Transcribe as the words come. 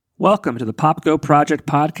Welcome to the Popko Project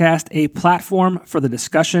Podcast, a platform for the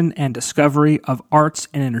discussion and discovery of arts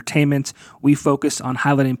and entertainment. We focus on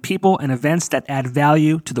highlighting people and events that add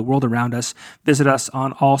value to the world around us. Visit us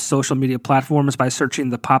on all social media platforms by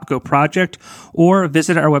searching the Popko Project or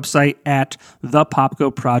visit our website at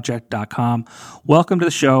thepopkoproject.com. Welcome to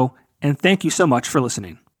the show, and thank you so much for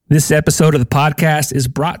listening. This episode of the podcast is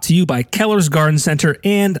brought to you by Keller's Garden Center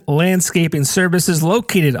and Landscaping Services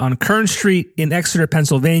located on Kern Street in Exeter,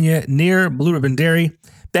 Pennsylvania, near Blue Ribbon Dairy.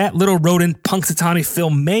 That little rodent Punxsutawney Phil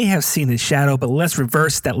may have seen his shadow, but let's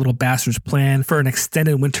reverse that little bastard's plan for an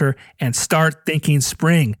extended winter and start thinking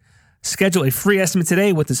spring. Schedule a free estimate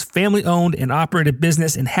today with this family-owned and operated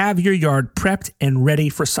business and have your yard prepped and ready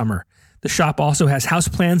for summer. The shop also has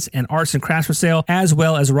houseplants and arts and crafts for sale, as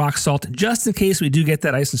well as rock salt, just in case we do get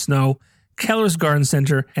that ice and snow. Keller's Garden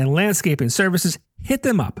Center and Landscaping Services. Hit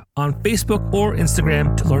them up on Facebook or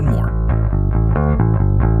Instagram to learn more.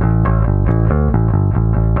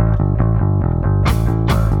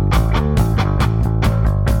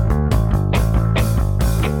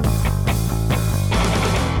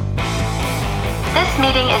 This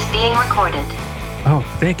meeting is being recorded. Oh,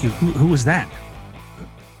 thank you. Who was that?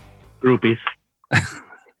 Groupies.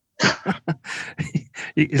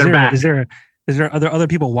 Is there other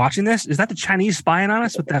people watching this? Is that the Chinese spying on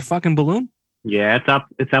us with that fucking balloon? Yeah,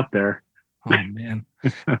 it's up there. Oh man.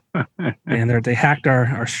 Man, they hacked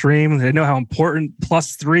our stream. They know how important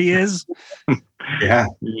 +3 is. Yeah.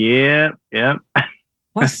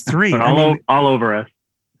 +3. All over us.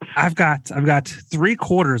 I've got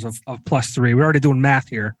 3/4 of +3. We're already doing math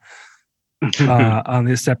here on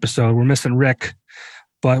this episode. We're missing Rick.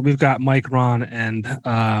 But we've got Mike, Ron, and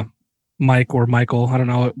Mike or Michael. I don't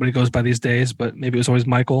know what he goes by these days, but maybe it was always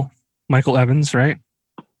Michael. Michael Evans, right?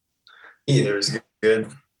 Either is good.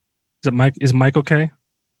 Is it Mike? Is Mike okay?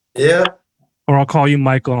 Yeah. Or I'll call you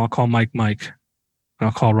Michael, and I'll call Mike. And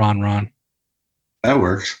I'll call Ron. That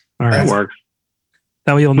works. All right. That works.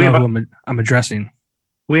 That way you'll know who I'm addressing.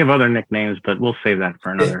 We have other nicknames, but we'll save that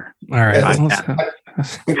for another. All right.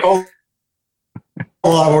 A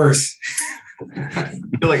lot worse. I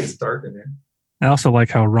feel like it's dark in there. I also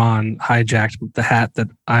like how Ron hijacked the hat that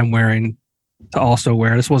I'm wearing to also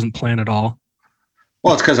wear. This wasn't planned at all.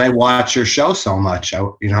 Well, it's because I watch your show so much. You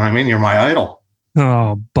know what I mean? You're my idol.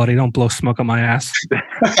 Oh, buddy, don't blow smoke on my ass.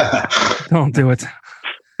 Don't do it.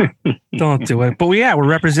 Don't do it. But we're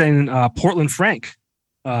representing Portland Frank.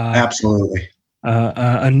 Absolutely.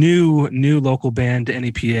 A new local band to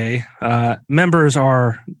NEPA. Members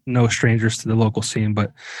are no strangers to the local scene,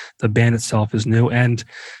 but the band itself is new. And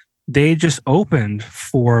they just opened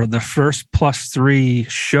for the first +3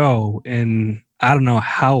 show in I don't know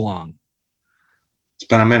how long. It's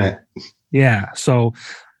been a minute. Yeah. So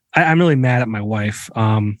I'm really mad at my wife.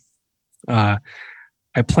 I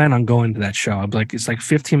plan on going to that show. I'm like, it's like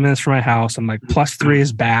 15 minutes from my house. I'm like, +3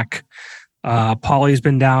 is back. Paulie's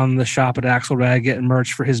been down the shop at Axelrad getting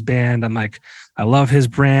merch for his band. I'm like, I love his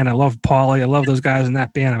brand. I love Paulie. I love those guys in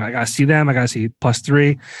that band. I gotta see them. I gotta see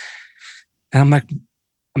 +3. And I'm like,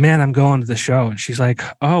 man, I'm going to the show. And she's like,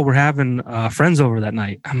 oh, we're having friends over that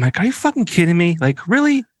night. I'm like, are you fucking kidding me? Like,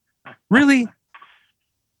 really?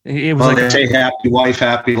 It was they say happy wife,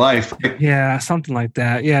 happy life. Yeah, something like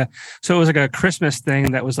that. Yeah. So it was like a Christmas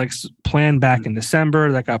thing that was like planned back in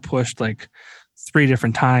December that got pushed like 3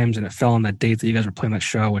 different times, and it fell on that date that you guys were playing that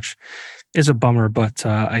show, which is a bummer. But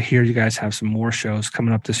I hear you guys have some more shows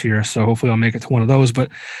coming up this year, so hopefully I'll make it to one of those. But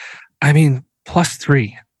I mean,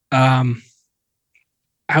 +3. I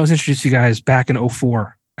was introduced to you guys back in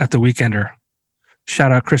 2004 at the Weekender.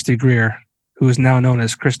 Shout out Christy Greer, who is now known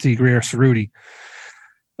as Christy Greer Cerruti.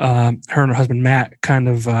 Her and her husband Matt kind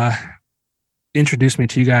of introduced me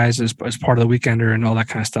to you guys as part of the Weekender and all that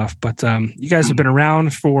kind of stuff. But you guys have been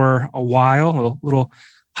around for a while, a little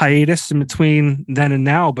hiatus in between then and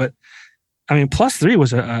now. But I mean, +3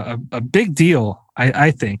 was a big deal,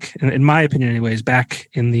 I think, in my opinion anyways, back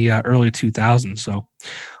in the early 2000s. So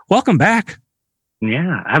welcome back.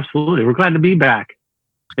 Yeah, absolutely. We're glad to be back.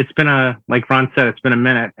 It's been like Ron said, it's been a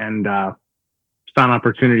minute, and it's an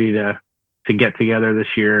opportunity to get together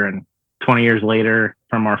this year and 20 years later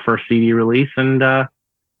from our first CD release. And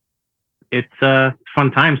it's a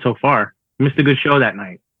fun time so far. Missed a good show that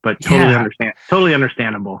night, but totally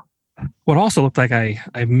understandable. What also looked like I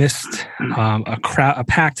missed a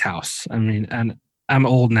packed house. I mean, and I'm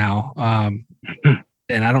old now. And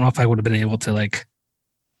I don't know if I would have been able to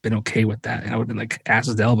been okay with that. And I would have been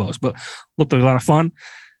asses to elbows, but looked like a lot of fun.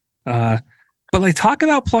 But talk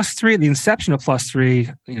about +3, the inception of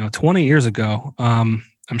 +3, 20 years ago.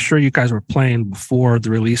 I'm sure you guys were playing before the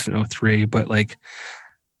release in 2003, but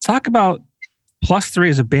talk about +3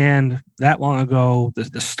 is a band that long ago,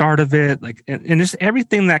 the start of it, like, and just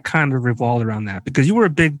everything that kind of revolved around that, because you were a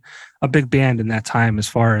big band in that time as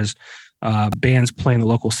far as bands playing the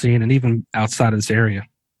local scene and even outside of this area.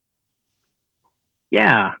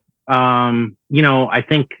 Yeah. I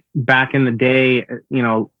think back in the day, a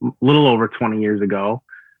little over 20 years ago,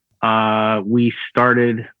 we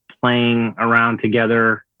started playing around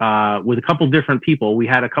together with a couple different people. We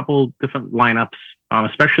had a couple different lineups,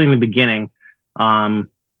 especially in the beginning.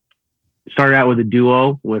 Started out with a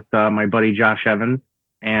duo with my buddy Josh Evans,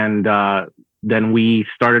 and then we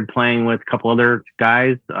started playing with a couple other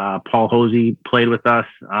guys. Paul Hosey played with us.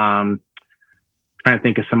 Trying to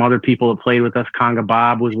think of some other people that played with us. Conga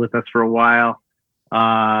Bob was with us for a while.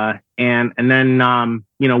 And then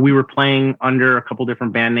we were playing under a couple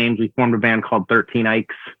different band names. We formed a band called 13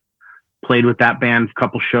 Ikes, played with that band a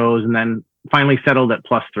couple shows, and then finally settled at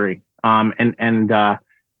 +3.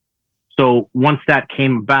 So once that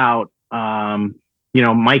came about,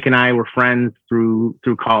 Mike and I were friends through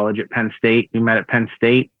college at Penn State. We met at Penn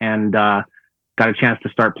State and got a chance to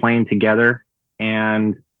start playing together.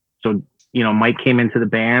 And so, Mike came into the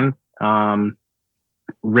band.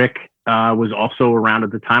 Rick was also around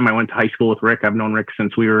at the time. I went to high school with Rick. I've known Rick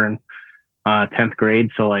since we were in 10th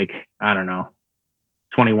grade. So I don't know,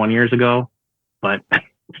 21 years ago, but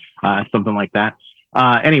something like that.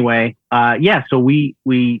 So we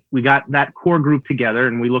got that core group together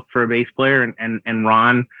and we looked for a bass player, and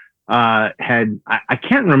Ron I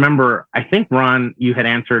can't remember. I think Ron, you had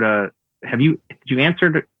answered did you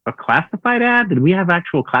answer a classified ad? Did we have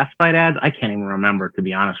actual classified ads? I can't even remember, to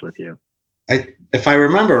be honest with you. If I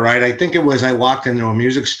remember right, I think it was I walked into a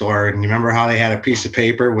music store, and you remember how they had a piece of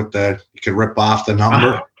paper with you could rip off the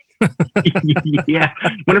number? Yeah.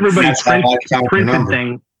 When everybody printed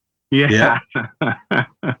things. Yeah.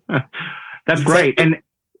 That's great. And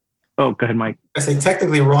go ahead, Mike. I say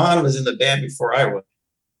technically Ron was in the band before I was.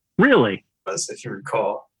 Really? If you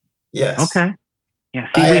recall. Yes. Okay. Yeah.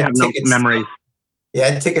 See, we have no memories. Yeah,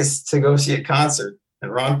 I had tickets to go see a concert, and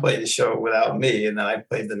Ron played the show without me, and then I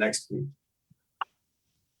played the next week.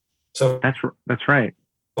 So that's right.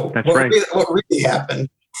 That's what right. What really happened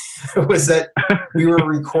was that we were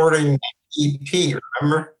recording EP,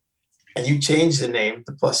 remember? And you changed the name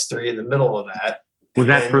to +3 in the middle of that. Was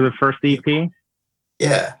that for the first EP?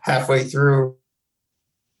 Yeah, halfway through,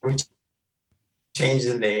 we changed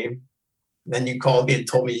the name. Then you called me and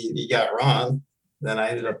told me you got Ron. Then I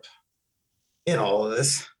ended up in all of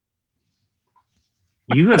this.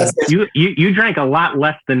 You drank a lot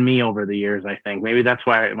less than me over the years, I think. Maybe that's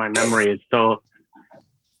why my memory is so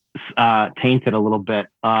tainted a little bit.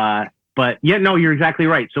 But yeah, no, you're exactly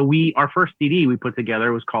right. So our first CD we put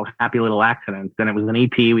together was called Happy Little Accidents. And it was an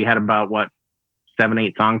EP. We had about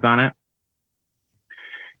 7-8 songs on it.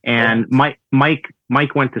 And Mike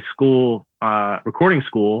went to school, recording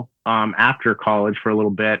school, after college for a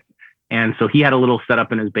little bit. And so he had a little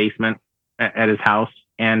setup in his basement at his house.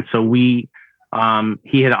 And so he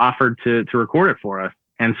had offered to record it for us.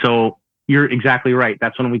 And so you're exactly right.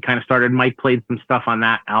 That's when we kind of started. Mike played some stuff on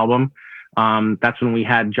that album. That's when we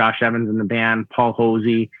had Josh Evans in the band, Paul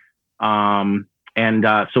Hosey.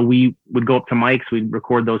 So we would go up to Mike's, we'd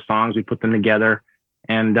record those songs, we put them together.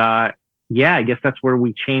 And, I guess that's where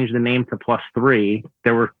we changed the name to +3.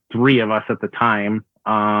 There were 3 of us at the time.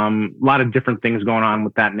 A lot of different things going on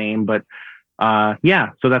with that name, but,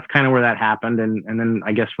 so that's kind of where that happened. And then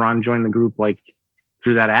I guess Ron joined the group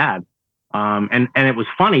through that ad. And it was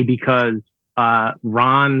funny because,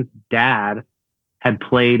 Ron's dad had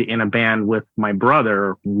played in a band with my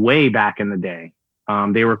brother way back in the day.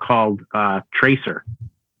 They were called Tracer.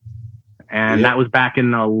 And that was back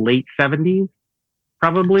in the late 70s,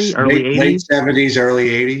 probably early 80s. Late 70s, early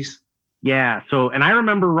 80s. Yeah. So, and I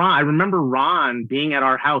remember Ron being at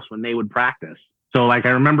our house when they would practice. So I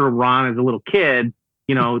remember Ron as a little kid,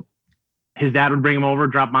 his dad would bring him over,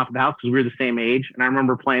 drop him off at the house because we were the same age. And I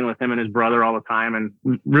remember playing with him and his brother all the time, and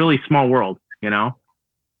really small world,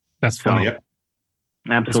 That's funny. So,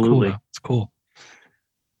 absolutely. That's cool.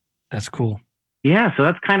 That's cool. Yeah. So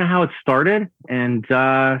that's kind of how it started. And,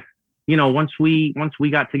 once we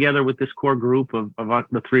got together with this core group of us,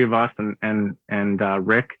 the 3 of us and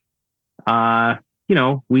Rick,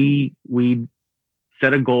 we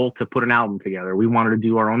set a goal to put an album together. We wanted to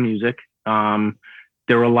do our own music.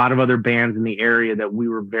 There were a lot of other bands in the area that we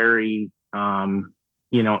were very, in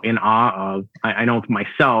awe of. I know for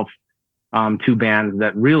myself, 2 bands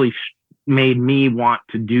that really made me want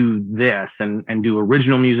to do this and do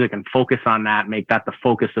original music and focus on that, make that the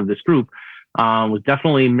focus of this group, was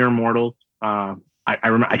definitely Mere Mortals. I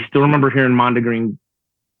still remember hearing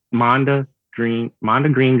Monda Green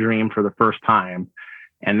Dream for the first time.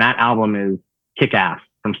 And that album is kick-ass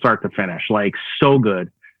from start to finish, like so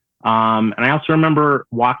good. And I also remember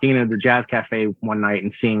walking into the Jazz Cafe one night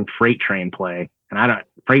and seeing Freight Train play. And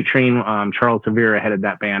Freight Train, Charles Tavera headed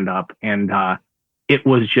that band up, and it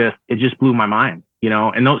just blew my mind,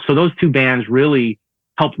 And those two bands really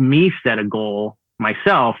helped me set a goal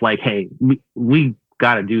myself, like, hey, we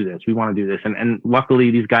got to do this. We want to do this. And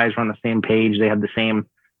luckily these guys were on the same page. They had the same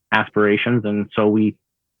aspirations. And so we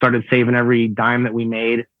started saving every dime that we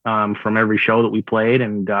made from every show that we played,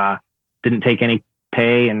 and didn't take any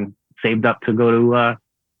pay, and saved up to go to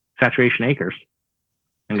Saturation Acres,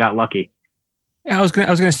 and got lucky. Yeah, I was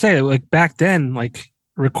gonna say, like, back then, like,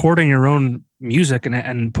 recording your own music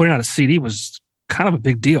and putting out a CD was kind of a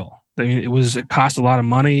big deal. I mean, it cost a lot of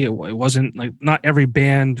money. It wasn't like, not every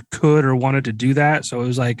band could or wanted to do that. So it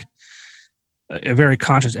was like a very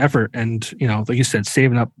conscious effort. And, like you said,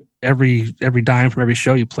 saving up every dime from every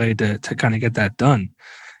show you played to kind of get that done.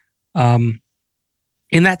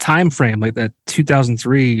 In that time frame, like that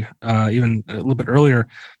 2003, even a little bit earlier,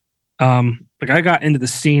 like I got into the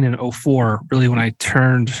scene in 2004, really when I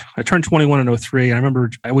turned 21 in 2003. And I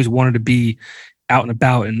remember I always wanted to be out and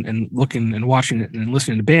about and looking and watching it and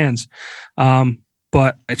listening to bands.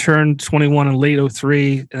 But I turned 21 in late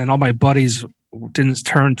 2003, and then all my buddies didn't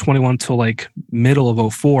turn 21 till like middle of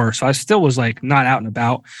 2004. So I still was like not out and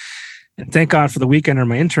about. And thank God for the weekend or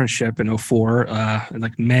my internship in 2004, in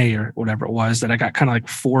like May or whatever it was, that I got kind of like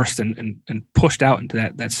forced and pushed out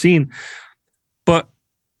into that scene. But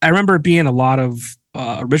I remember it being a lot of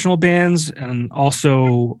original bands and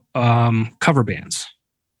also cover bands.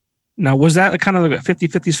 Now, was that kind of like a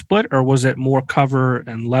 50-50 split, or was it more cover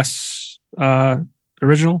and less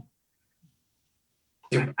original?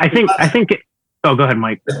 I think oh, go ahead,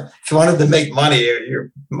 Mike. If you wanted to make money,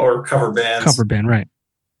 you're more cover bands. Cover band, right.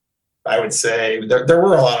 I would say there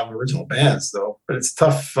were a lot of original bands though, but it's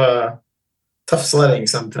tough sledding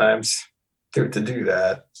sometimes to do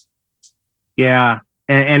that. Yeah.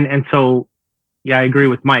 And so, yeah, I agree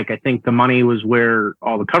with Mike. I think the money was where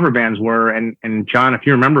all the cover bands were. And John, if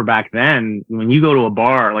you remember back then, when you go to a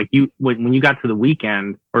bar, like when you got to the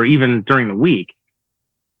weekend or even during the week,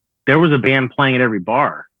 there was a band playing at every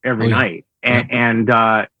bar every night. And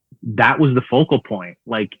that was the focal point.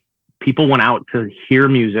 Like, people went out to hear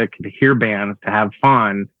music, to hear bands, to have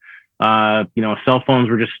fun. Cell phones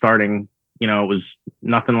were just starting. It was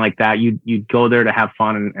nothing like that. You'd go there to have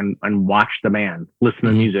fun and watch the band, listen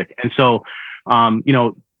to music. And so,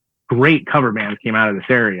 great cover bands came out of this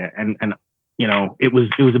area, and it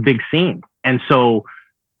was a big scene. And so,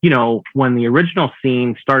 when the original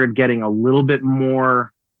scene started getting a little bit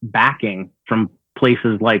more backing from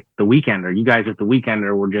places like The Weekender, you guys at The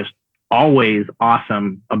Weekender were just always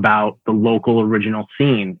awesome about the local original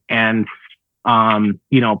scene. And,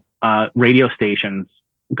 radio stations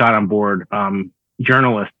got on board,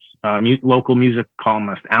 journalists, local music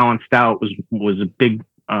columnist Alan Stout was a big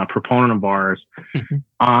proponent of ours.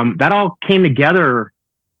 That all came together,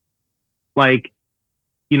 like,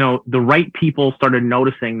 the right people started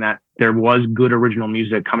noticing that there was good original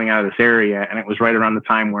music coming out of this area. And it was right around the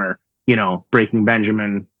time where, Breaking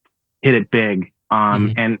Benjamin hit it big.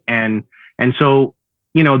 And so,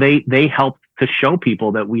 they helped to show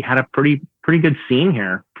people that we had a pretty good scene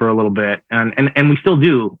here for a little bit. And we still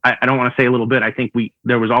do. I don't want to say a little bit. I think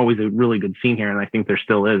there was always a really good scene here. And I think there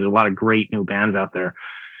still is. There's a lot of great new bands out there.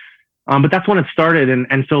 But that's when it started.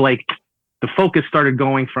 And so, like, the focus started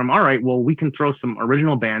going from, all right, well, we can throw some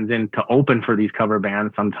original bands in to open for these cover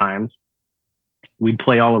bands. Sometimes we'd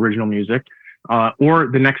play all original music. Or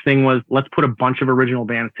the next thing was, let's put a bunch of original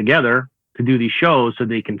bands together to do these shows so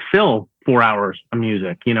they can fill 4 hours of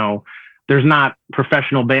music. There's not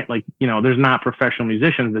professional there's not professional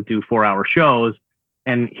musicians that do 4-hour shows.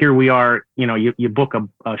 And here we are, you book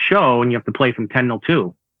a show and you have to play from 10 till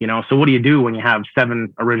 2, so what do you do when you have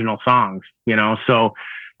 7 original songs, so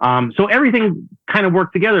everything kind of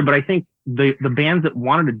worked together. But I think the bands that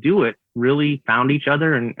wanted to do it really found each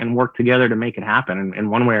other and worked together to make it happen in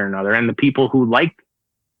one way or another. And the people who liked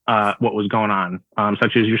what was going on,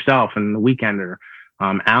 such as yourself and The Weekender,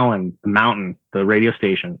 Alan, The Mountain, the radio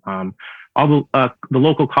station, all the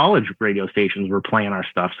local college radio stations were playing our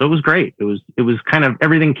stuff. So it was great. It was kind of,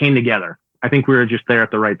 everything came together. I think we were just there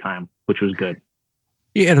at the right time, which was good.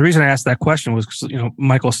 Yeah, the reason I asked that question was because,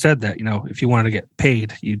 Michael said that, if you wanted to get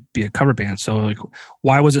paid, you'd be a cover band. So, like,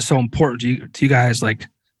 why was it so important to you guys? Like,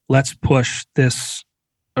 let's push this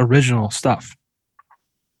original stuff.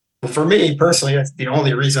 For me personally, that's the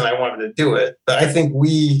only reason I wanted to do it. But I think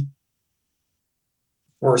we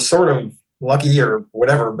were sort of lucky or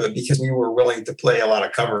whatever, but because we were willing to play a lot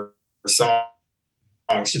of cover songs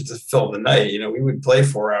just to fill the night. We would play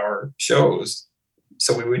 4-hour shows.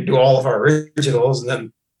 So we would do all of our originals and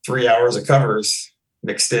then 3 hours of covers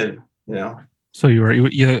mixed in, So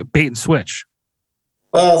you bait and switch.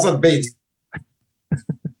 Well, it's not bait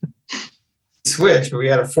switch, but we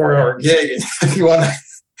had a 4-hour gig. And if you want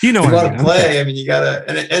to play, I mean, you gotta,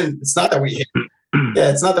 and it's not that we hate,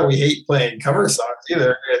 it's not that we hate playing cover songs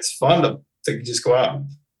either. It's fun to just go out and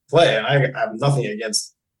play. And I have nothing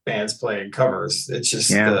against bands playing covers. It's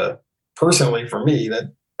just personally for me, that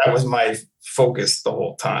was my focus the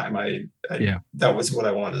whole time. That was what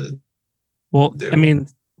I wanted to do. I mean,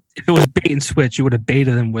 if it was bait and switch, you would have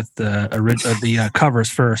baited them with the covers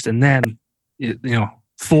first, and then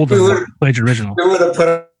fooled them, played your original. We would have put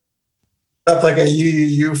up like a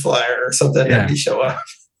UUU flyer or something, and we show up.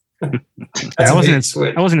 I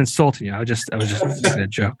wasn't insulting you. I was just making a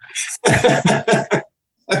joke.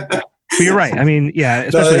 But you're right. I mean,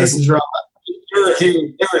 especially this is wrong.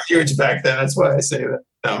 They were huge back then. That's why I say that.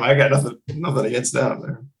 I got nothing against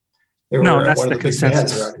them. That's the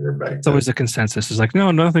consensus. It's always the consensus. It's like,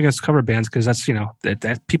 no, nothing against cover bands, because that's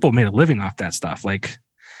that people made a living off that stuff. Like,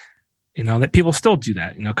 that people still do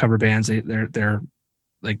that. Cover bands. They're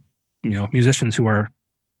like musicians who are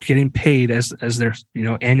getting paid as their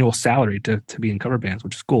annual salary to be in cover bands,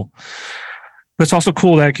 which is cool. But it's also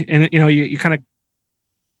cool that you kind of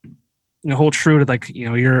hold true to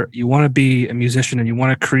you want to be a musician and you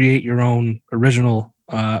want to create your own original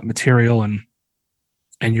material, and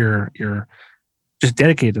you're just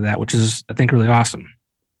dedicated to that, which is, I think, really awesome.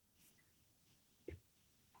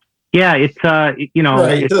 Yeah, it's right.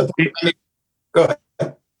 Go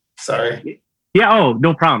ahead. Sorry. Yeah. Oh,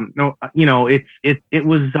 no problem. No, it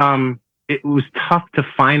was tough to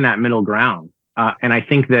find that middle ground, and I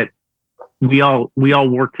think that we all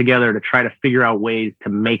work together to try to figure out ways to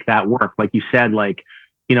make that work. Like you said,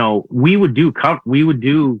 we would do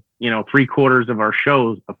 3/4 of our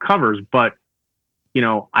shows of covers, but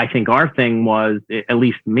I think our thing was, at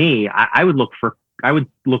least me, I would look for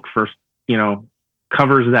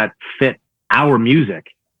covers that fit our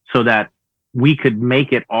music so that we could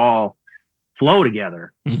make it all flow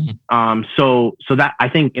together. Mm-hmm. So that, I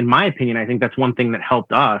think, in my opinion, I think that's one thing that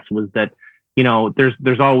helped us, was that,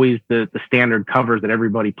 there's always the standard covers that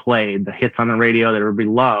everybody played, the hits on the radio that everybody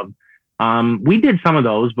loved. We did some of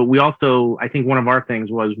those, but we also, I think one of our things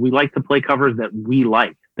was we like to play covers that we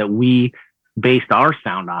liked, that we based our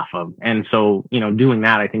sound off of. And so, doing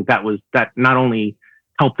that, I think that not only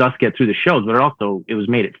helped us get through the shows, but it was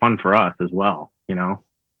made it fun for us as well,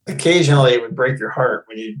 Occasionally it would break your heart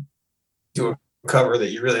when you do a cover that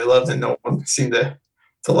you really loved and no one seemed to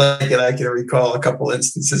like it. I can recall a couple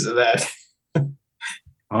instances of that.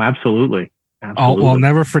 Oh, absolutely. I'll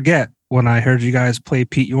never forget when I heard you guys play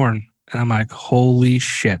Pete Yorn, and I'm like, holy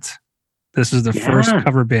shit. This is the first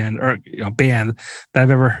cover band or band that I've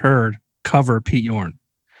ever heard cover Pete Yorn.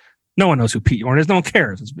 No one knows who Pete Yorn is. No one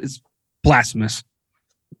cares. It's blasphemous.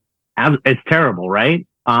 It's terrible, right?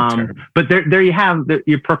 Terrible. But there you have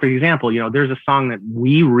your perfect example. There's a song that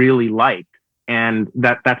we really liked, and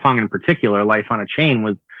that song in particular, "Life on a Chain,"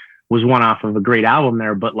 was one off of a great album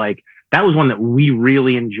there. But that was one that we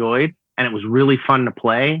really enjoyed, and it was really fun to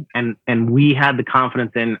play. And we had the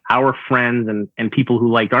confidence in our friends and people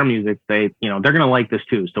who liked our music. They're going to like this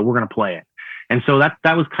too, so we're going to play it. And so that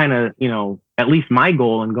was kind of, at least my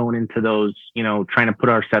goal in going into those, trying to put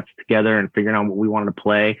our sets together and figuring out what we wanted to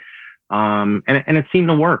play. And it seemed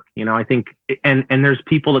to work, I think, and there's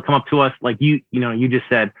people that come up to us like you just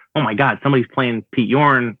said, oh my God, somebody's playing Pete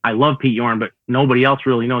Yorn. I love Pete Yorn, but nobody else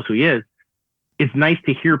really knows who he is. It's nice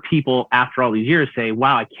to hear people after all these years say,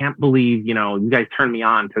 wow, I can't believe, you guys turned me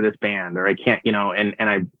on to this band, or I can't, and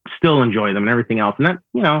I still enjoy them and everything else. And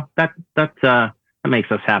that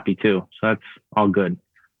makes us happy too. So that's all good.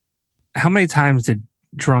 How many times did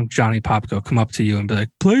drunk Johnny Popko come up to you and be like,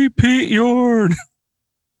 play Pete Yorn?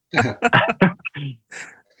 At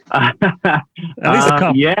least a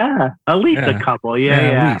couple. At least a couple.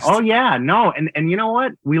 Yeah. Oh yeah. No. And you know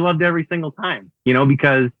what? We loved every single time,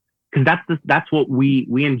 because that's what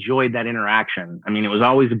we enjoyed, that interaction. I mean, it was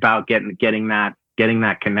always about getting that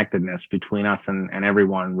connectedness between us and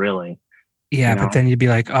everyone, really. Yeah. But then you'd be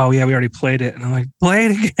like, oh yeah, we already played it. And I'm like, play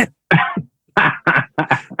it again.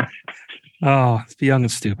 Oh, it's young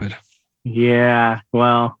and stupid. Yeah.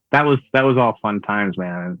 Well, that was all fun times,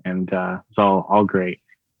 man. And it's all great.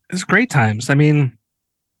 It's great times. I mean,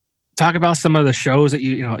 talk about some of the shows that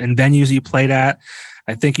in venues you played at.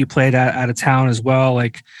 I think you played out of town as well.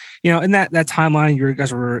 In that timeline, you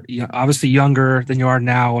guys were obviously younger than you are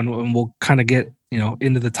now, and we'll kind of get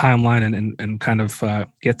into the timeline and kind of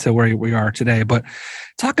get to where we are today. But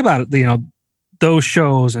talk about, those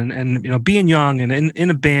shows and being young and in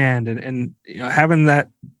a band and having that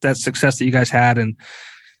success that you guys had, and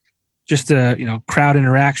just crowd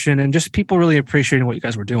interaction and just people really appreciating what you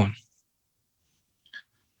guys were doing.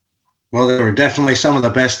 Well, they were definitely some of the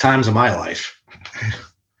best times of my life.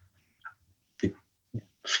 You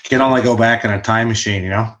can only go back in a time machine,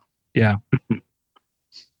 Yeah.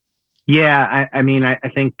 Yeah. I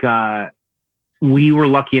think we were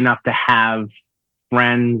lucky enough to have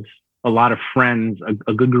friends, a lot of friends,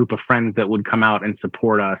 a good group of friends that would come out and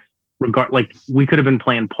support us. Like we could have been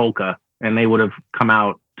playing polka and they would have come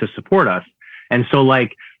out to support us. And so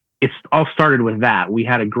it's all started with that. We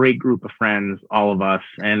had a great group of friends, all of us,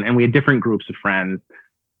 and we had different groups of friends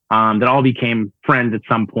that all became friends at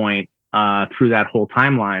some point through that whole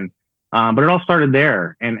timeline. But it all started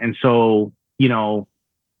there. And so,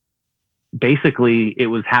 basically it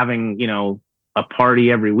was having, a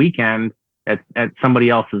party every weekend at somebody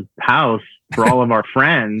else's house for all of our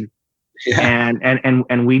friends. Yeah.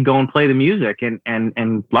 And we'd go and play the music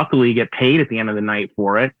and luckily get paid at the end of the night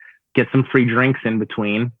for it, get some free drinks in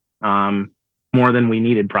between, more than we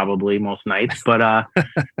needed probably most nights, but,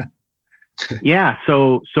 yeah,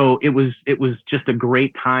 so it was just a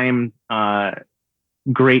great time of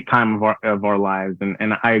our lives.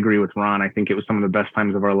 And I agree with Ron. I think it was some of the best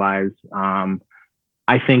times of our lives.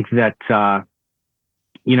 I think that,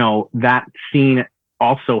 that scene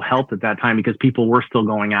also helped at that time because people were still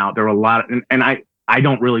going out. There were a lot and I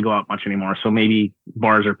don't really go out much anymore. So maybe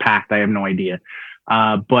bars are packed. I have no idea.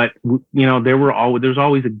 But there's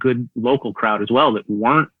always a good local crowd as well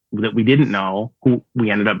that we didn't know, who we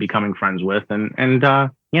ended up becoming friends with and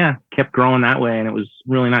kept growing that way. And it was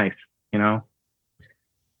really nice, Yeah.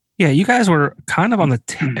 You guys were kind of on I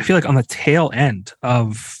feel like on the tail end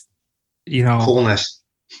of, coolness.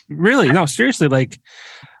 Really? No, seriously.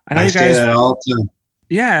 I know you guys.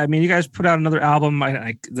 Yeah, you guys put out another album.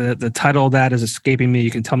 The title of that is escaping me.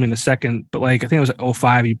 You can tell me in a second. But I think it was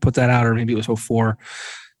 2005. You put that out, or maybe it was 2004.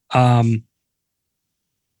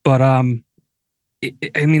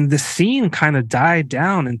 The scene kind of died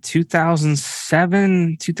down in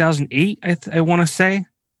 2007, 2008. I want to say.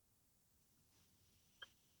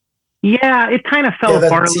 Yeah, it kind of fell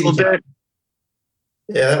apart a little bit.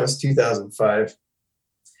 Yeah, that was 2005.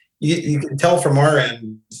 You can tell from our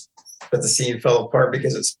end that the scene fell apart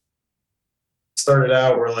because it started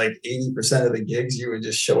out where 80% of the gigs you would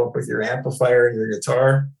just show up with your amplifier and your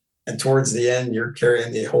guitar, and towards the end you're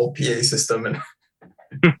carrying the whole PA system and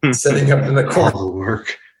setting up in the corner. All the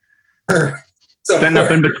work. Setting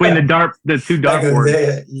up in between the two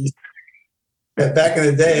dartboards. Back in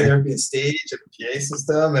the day, there'd be a stage and a PA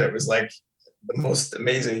system, and it was the most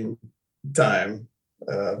amazing time.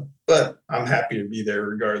 But I'm happy to be there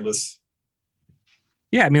regardless.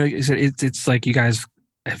 Yeah, like you said, it's like you guys,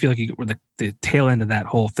 I feel like you were the tail end of that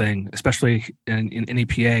whole thing, especially in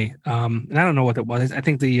NEPA. And I don't know what it was. I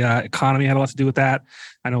think the economy had a lot to do with that.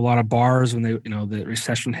 I know a lot of bars, when the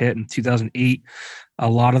recession hit in 2008, a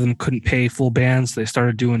lot of them couldn't pay full bands. They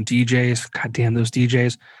started doing DJs. God damn those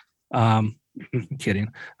DJs.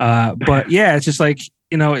 Kidding. But yeah, it's just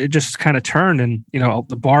it just kind of turned, and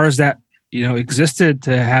the bars that existed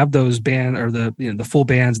to have those band or the full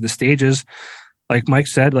bands, the stages, like Mike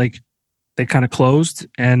said, they kind of closed,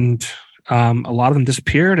 and a lot of them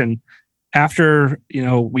disappeared. And after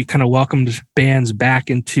we kind of welcomed bands back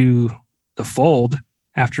into the fold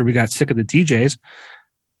after we got sick of the DJs,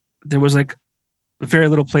 there was very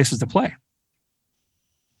little places to play.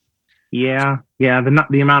 Yeah.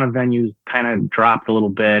 The amount of venues kind of dropped a little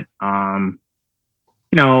bit. I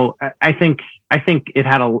think it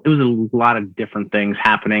was a lot of different things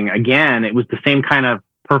happening. Again, it was the same kind of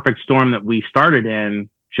perfect storm that we started in,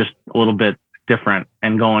 just a little bit different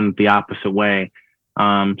and going the opposite way.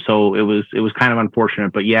 So it was kind of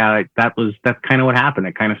unfortunate, but yeah, that's kind of what happened.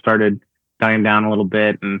 It kind of started dying down a little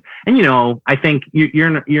bit. And I think you're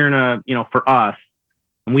in a, for us,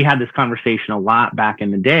 and we had this conversation a lot back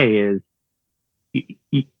in the day, is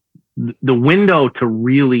the window to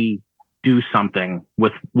really do something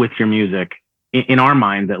with your music, in our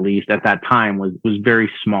minds, at least at that time, was very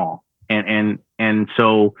small. And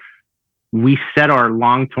so we set our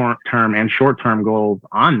long-term and short-term goals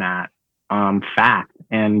on that fact.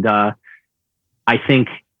 And I think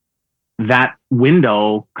that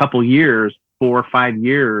window, couple years, 4 or 5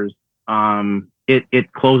 years,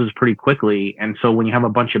 it closes pretty quickly. And so when you have a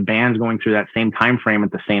bunch of bands going through that same time frame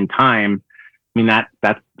at the same time,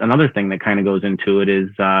 that's another thing that kind of goes into it, is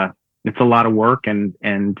it's a lot of work, and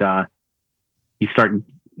you start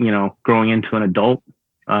growing into an adult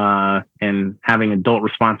and having adult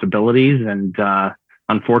responsibilities, and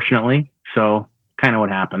unfortunately, so kind of what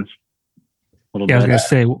happens. A little I was bit. going to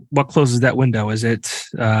say, what closes that window? Is it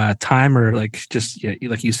time, or like just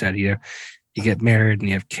like you said, you get married and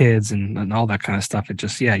you have kids and all that kind of stuff? It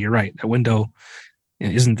just, you're right. That window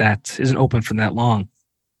isn't open for that long.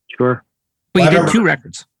 Sure. Well, you did 2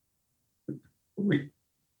 records. We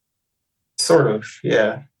sort of,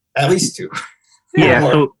 yeah, at least 2.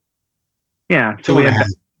 Yeah. So we had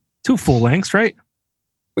 2 full lengths, right?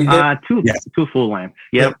 We did 2 full lengths.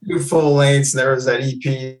 Yep. 2 full lengths. And there was that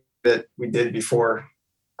EP that we did before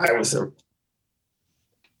I was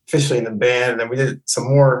officially in the band. And then we did some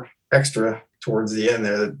more extra towards the end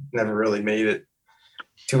there that never really made it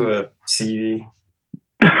to a CD.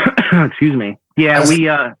 Excuse me. Yeah,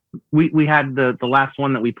 we had the last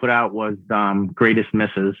one that we put out was Greatest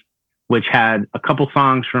Misses, which had a couple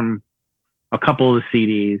songs from a couple of the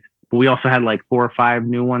CDs, but we also had like 4 or 5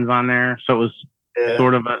 new ones on there. So it was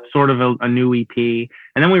sort of a new EP,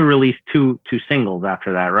 and then we released two singles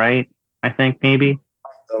after that, right? I think maybe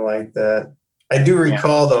something like that. I do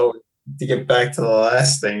recall though, to get back to the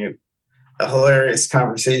last thing, a hilarious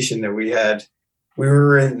conversation that we had. We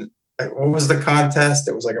were in, what was the contest?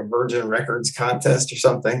 It was like a Virgin Records contest or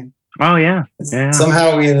something. Oh yeah.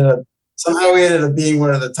 Somehow we ended up being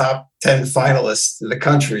one of the top 10 finalists in the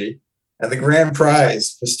country, and the grand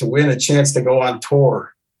prize was to win a chance to go on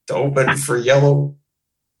tour to open for Yellow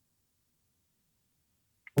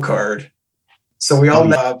Card. So we all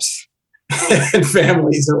jobs and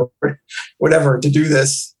families or whatever to do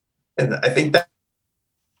this, and I think that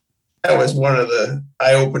was one of the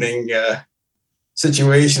eye-opening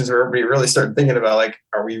situations where we really started thinking about, like,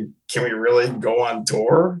 can we really go on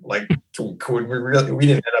tour? Like, could we really? We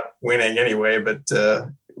didn't end up winning anyway, but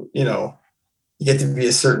you get to be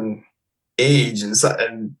a certain age,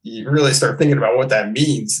 and you really start thinking about what that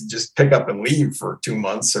means. Just pick up and leave for 2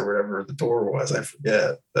 months or whatever the tour was. I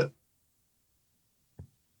forget, but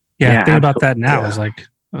thinking about that now is like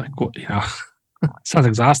sounds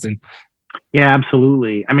exhausting. Yeah,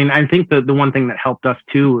 absolutely. I mean, I think the one thing that helped us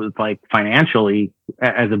too was, like, financially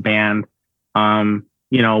as a band.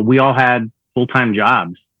 We all had full-time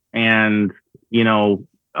jobs, and they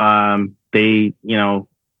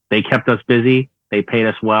kept us busy. They paid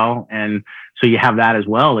us well, and so you have that as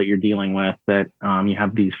well that you're dealing with. That you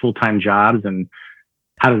have these full-time jobs, and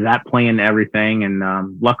how does that play into everything?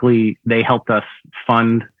 And luckily, they helped us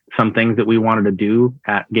fund some things that we wanted to do.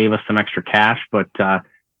 Gave us some extra cash, but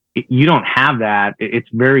you don't have that. It's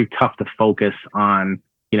very tough to focus on.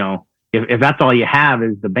 If that's all you have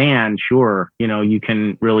is the band, sure, you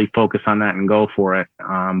can really focus on that and go for it.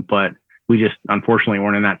 But we just unfortunately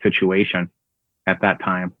weren't in that situation at that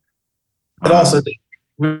time. But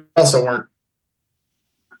we also weren't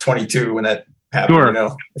 22 when that happened. Sure.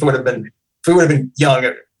 If we would have been young,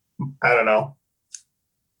 I don't know.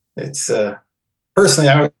 It's personally,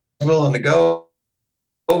 I was willing to go,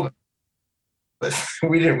 but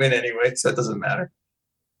we didn't win anyway, so it doesn't matter.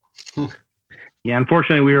 Yeah,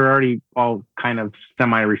 unfortunately, we were already all kind of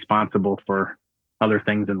semi-responsible for other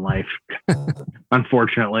things in life.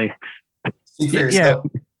 Unfortunately. Yeah.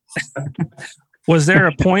 Was there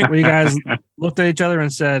a point where you guys looked at each other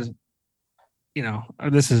and said,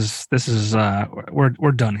 this is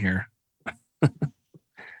we're done here?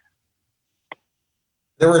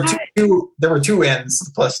 There were two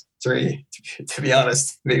ends plus 3, to be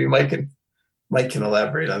honest. Maybe Mike can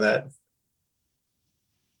elaborate on that.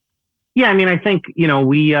 Yeah, I mean, I think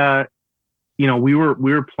we were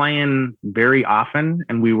playing very often,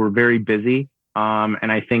 and we were very busy.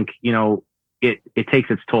 And I think it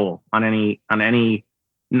takes its toll on any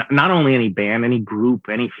not only any band, any group,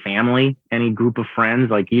 any family, any group of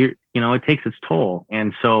friends. Like it takes its toll.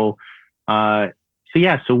 And so we got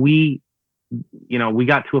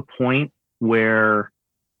to a point where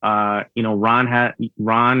Ron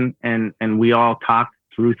and we all talked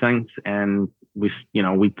through things, and we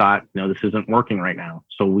thought, this isn't working right now,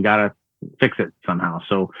 so we got to fix it somehow.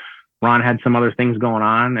 So Ron had some other things going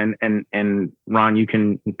on, and Ron, you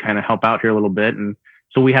can kind of help out here a little bit. And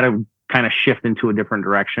so we had to kind of shift into a different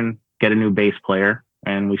direction, get a new bass player,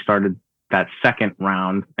 and we started that second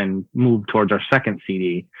round and moved towards our second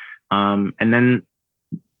CD. And then,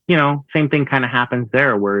 same thing kind of happens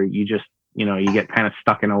there, where you just, you get kind of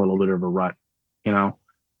stuck in a little bit of a rut,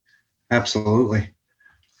 Absolutely.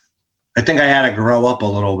 I think I had to grow up a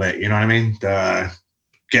little bit, you know what I mean?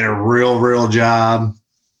 Get a real job.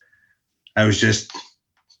 I was just,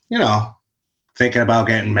 thinking about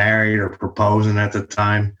getting married or proposing at the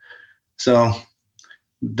time. So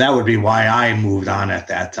that would be why I moved on at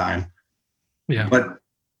that time. Yeah. But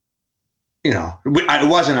you know, it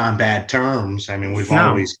wasn't on bad terms. I mean, we've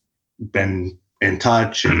always been in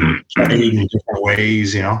touch and studied in different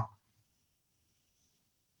ways, you know.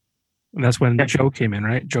 And that's when Joe came in,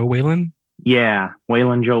 right? Joe Whalen? Yeah,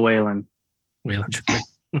 Joe Whalen.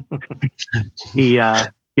 He,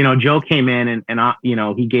 Joe came in and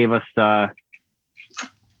he gave us,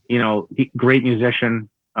 great musician,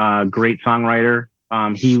 great songwriter.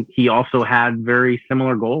 He also had very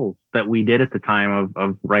similar goals that we did at the time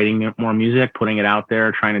of writing more music, putting it out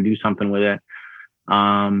there, trying to do something with it.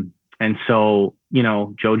 And so,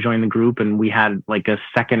 Joe joined the group, and we had like a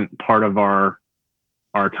second part of our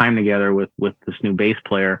time together with this new bass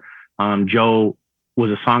player. Joe was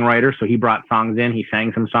a songwriter, so he brought songs in, he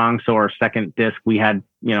sang some songs. So our second disc, we had,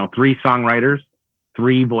 3 songwriters,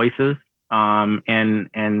 3 voices,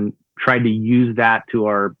 and tried to use that to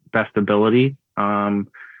our best ability. So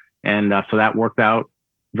that worked out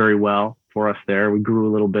very well for us there. We grew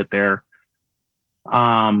a little bit there.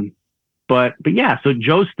 But yeah, so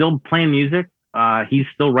Joe's still playing music. He's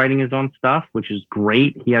still writing his own stuff, which is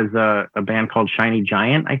great. He has a band called Shiny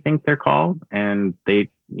Giant, I think they're called. And he's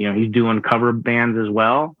doing cover bands as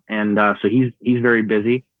well. And so he's very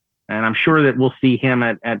busy. And I'm sure that we'll see him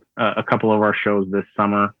at a couple of our shows this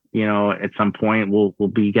summer. At some point we'll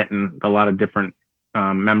be getting a lot of different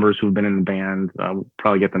members who've been in the band. We'll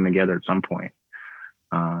probably get them together at some point.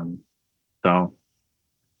 So.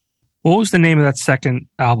 What was the name of that second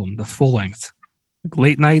album, the full length? Like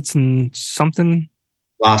Late Nights and something?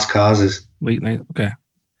 Lost Causes. Late Night, okay.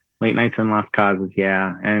 Late Nights and Lost Causes,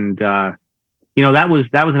 yeah. And that was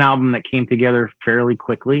an album that came together fairly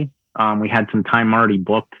quickly. We had some time already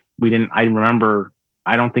booked.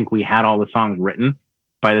 I don't think we had all the songs written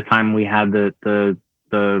by the time we had the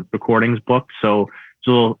recordings booked. So it's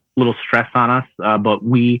a little stress on us. But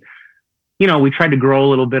we tried to grow a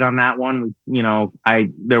little bit on that one.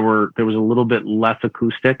 There was a little bit less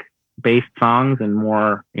acoustic based songs and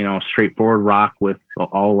more, straightforward rock with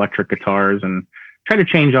all electric guitars, and try to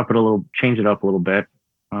change it up a little bit.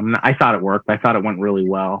 I thought it worked. I thought it went really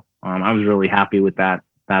well. I was really happy with that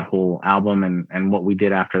whole album and what we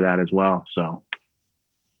did after that as well. So.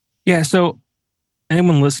 Yeah. So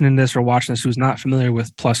anyone listening to this or watching this who's not familiar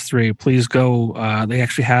with +3, please go. They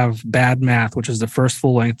actually have Bad Math, which is the first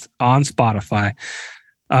full length on Spotify.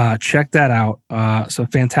 Check that out. So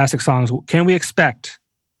fantastic songs. Can we expect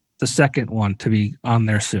the second one to be on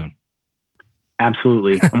there soon?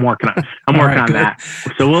 Absolutely. I'm working on that.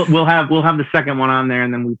 So we'll have the second one on there,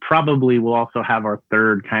 and then we probably will also have our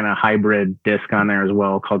third kind of hybrid disc on there as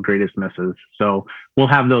well, called Greatest Misses. So we'll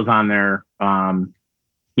have those on there.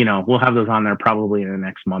 We'll have those on there probably in the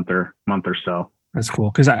next month or so. That's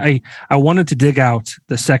cool, because I wanted to dig out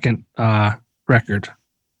the second record.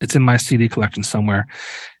 It's in my CD collection somewhere.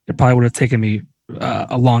 It probably would have taken me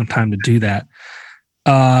a long time to do that.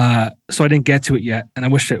 So I didn't get to it yet, and I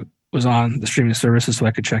wish it was on the streaming services so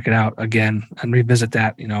I could check it out again and revisit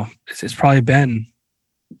that. It's probably been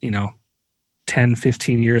 10,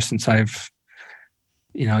 15 years since I've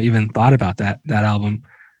even thought about that album.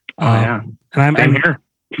 Yeah, and I'm here.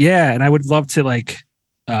 Yeah, and I would love to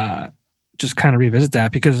just kind of revisit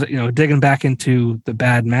that, because digging back into the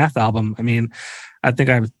Bad Math album, I mean, I think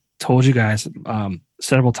I've told you guys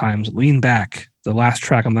several times, Lean Back, the last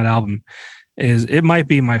track on that album, it might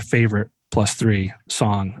be my favorite +3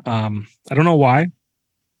 song. I don't know why.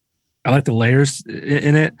 I like the layers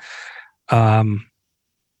in it. I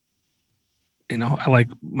like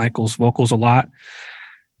Michael's vocals a lot,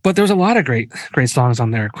 but there's a lot of great songs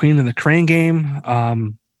on there. Queen of the Crane Game,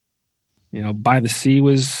 By the Sea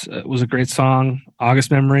was a great song.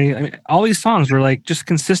 August Memory. I mean, all these songs were just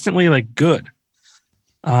consistently good.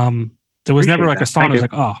 There was never a song that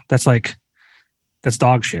was oh, that's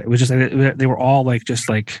dog shit. It was just they were all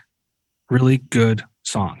really good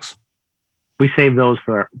songs. We saved those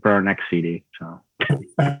for our next CD. So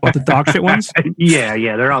what, the dog shit ones?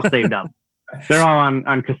 Yeah, they're all saved up. They're all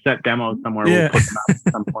on cassette demos somewhere. Yeah. We'll put them out at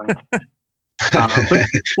some point.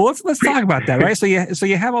 Well, let's talk about that, right? So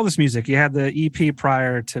you have all this music. You had the EP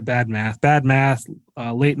prior to Bad Math,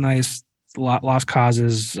 Late Nights, Lost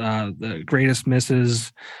Causes, the Greatest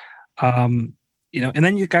Misses, and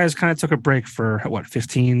then you guys kind of took a break for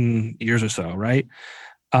 15 years or so, right?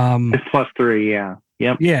 It's +3, yeah.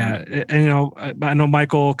 Yep. Yeah, and I know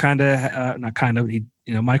Michael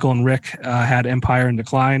Michael and Rick had Empire in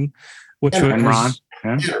Decline, which was and Ron.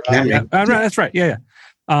 Yeah. That's right. Yeah.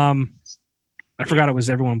 I forgot it was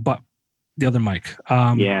everyone but the other Mike.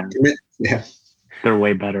 Yeah. They're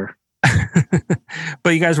way better.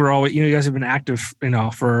 But you guys were always, you guys have been active,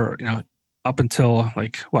 for up until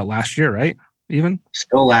last year, right? even?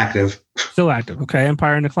 Still active. Still active. Okay.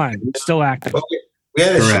 Empire in Decline. Still active. Well, we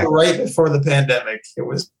had a Correct. show right before the pandemic. It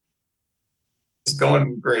was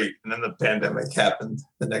going great. And then the pandemic happened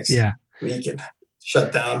the next week and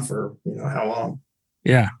shut down for, how long?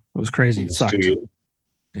 Yeah. It was crazy. It sucked. 2 years.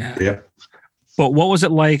 Yeah. Yep. But what was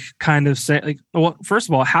it like kind of say, like, well, first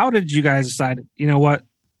of all, how did you guys decide, you know what,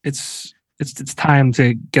 it's time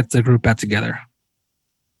to get the group back together?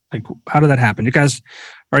 Like, how did that happen? You guys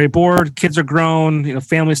are you bored? Kids are grown,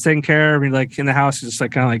 family's taken care of. You're like in the house, it's just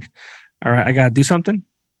like kind of like, all right, I got to do something.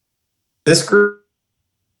 This group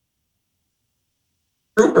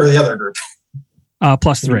or the other group?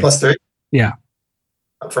 Plus three. Plus three? Yeah.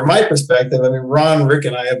 From my perspective, I mean, Ron, Rick,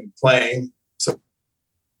 and I have been playing, so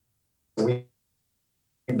we've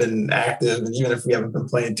been active, and even if we haven't been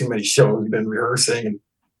playing too many shows, we've been rehearsing and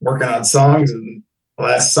working on songs. And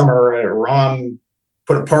last summer, Ron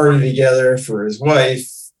put a party together for his wife,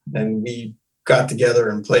 and we got together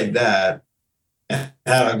and played that and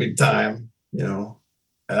had a good time. I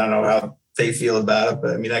don't know how they feel about it,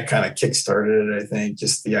 but I mean, that kind of kickstarted it, I think,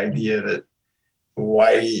 just the idea that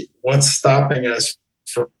what's stopping us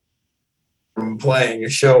from playing a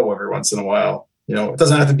show every once in a while. It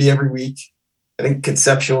doesn't have to be every week. I think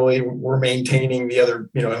conceptually we're maintaining the other,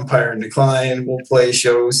 Empire in Decline. We'll play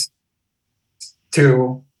shows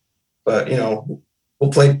too, but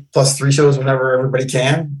we'll play plus three shows whenever everybody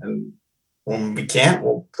can. And when we can't,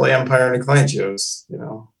 we'll play Empire in Decline shows,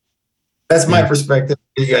 That's my perspective.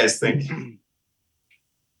 What do you guys think?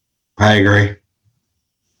 I agree.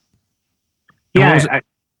 Yeah.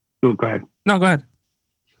 Go ahead. No, go ahead.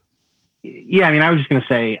 Yeah. I mean, I was just going to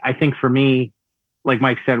say, I think for me, like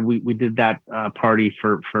Mike said, we did that party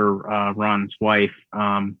for Ron's wife,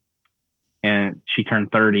 and she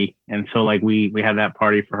turned 30. And so like we had that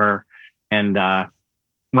party for her, and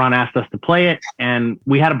Ron asked us to play it, and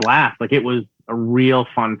we had a blast. Like, it was a real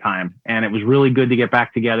fun time, and it was really good to get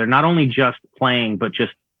back together. Not only just playing, but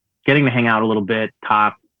just getting to hang out a little bit,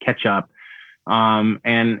 talk, catch up.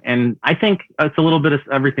 And I think it's a little bit of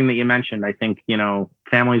everything that you mentioned. I think,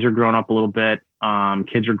 families are growing up a little bit.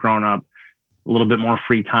 Kids are growing up, a little bit more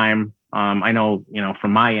free time. I know,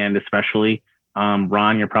 from my end, especially,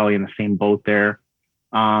 Ron, you're probably in the same boat there.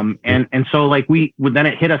 And so like then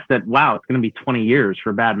it hit us that, wow, it's going to be 20 years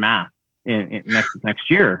for bad math in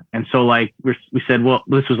next year. And so like we said, well,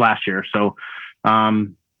 this was last year. So,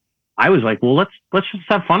 I was like, well, let's just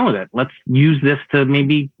have fun with it. Let's use this to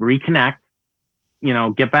maybe reconnect,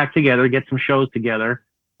 get back together, get some shows together,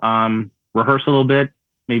 rehearse a little bit,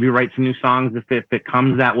 maybe write some new songs if it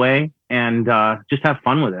comes that way, and just have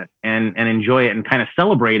fun with it and enjoy it and kind of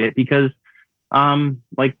celebrate it, because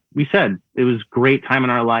like we said, it was a great time in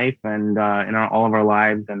our life and in all of our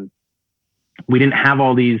lives. And we didn't have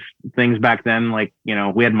all these things back then. Like,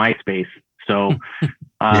 we had MySpace. So,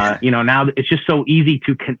 now it's just so easy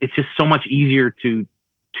it's just so much easier to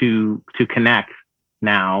connect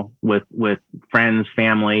now with friends,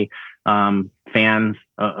 family, fans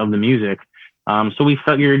of the music. So we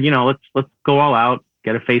figured, let's go all out,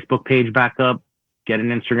 get a Facebook page back up, get an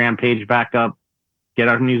Instagram page back up, get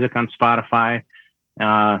our music on Spotify,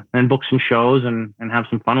 and book some shows and have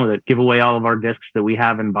some fun with it. Give away all of our discs that we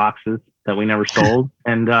have in boxes that we never sold,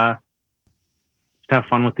 and just have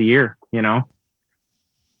fun with the year,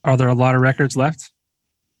 Are there a lot of records left?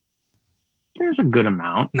 There's a good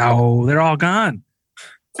amount. No, they're all gone.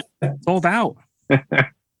 Sold out. You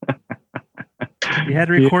had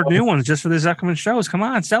to record new ones just for these upcoming shows. Come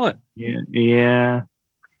on, sell it. Yeah.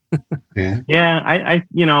 I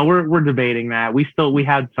we're debating that. We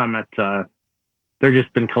had some at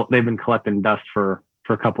they've been collecting dust for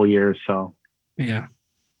a couple years, so yeah,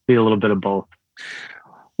 be a little bit of both.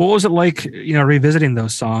 What was it like, revisiting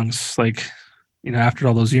those songs, like, after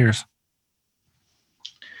all those years?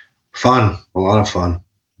 Fun, a lot of fun.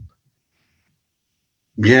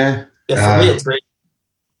 Yeah. Yeah, for me it's great.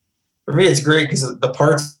 For me, it's great because the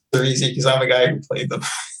parts are easy because I'm a guy who played them.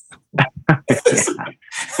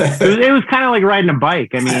 It was kind of like riding a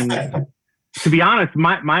bike. I mean, to be honest,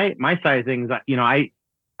 my side of things,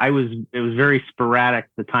 it was very sporadic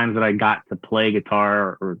the times that I got to play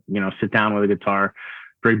guitar or sit down with a guitar.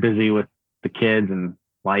 Very busy with the kids and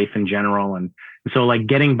life in general, and so like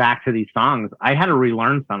getting back to these songs, I had to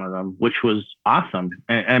relearn some of them, which was awesome.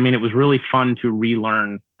 I mean, it was really fun to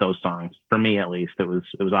relearn those songs. For me, at least, it was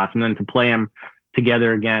awesome. And then to play them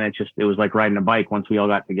together again, it was like riding a bike once we all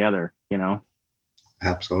got together.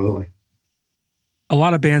 Absolutely. A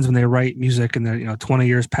lot of bands, when they write music and they're 20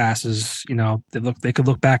 years passes, they could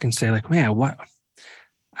look back and say like, man, what?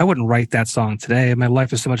 I wouldn't write that song today. My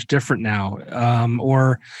life is so much different now.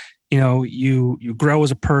 Or you grow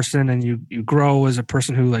as a person, and you grow as a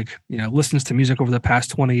person who listens to music over the past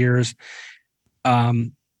 20 years.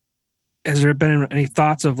 Has there been any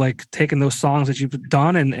thoughts of taking those songs that you've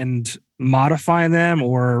done and modifying them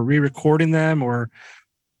or re-recording them or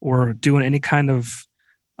doing any kind of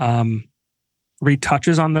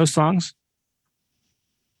retouches on those songs?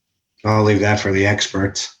 I'll leave that for the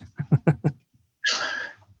experts.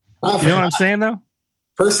 You know what I'm saying, though?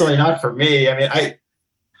 Personally, not for me. I mean,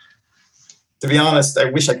 to be honest,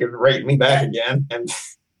 I wish I could write Me Back Again. And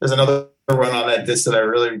there's another one on that disc that I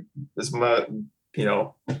really is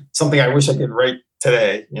something I wish I could write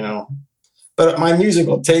today. But my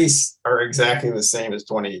musical tastes are exactly the same as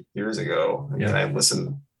 20 years ago. I mean, I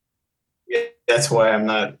listen. That's why I'm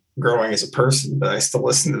not growing as a person, but I still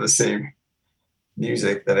listen to the same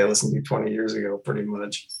music that I listened to 20 years ago, pretty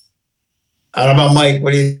much. I don't know, Mike.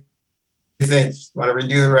 What do you think? Want to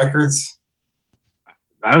redo the records?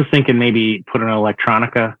 I was thinking maybe put an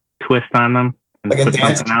electronica twist on them and Like a put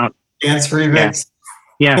dance something out. Dance remix.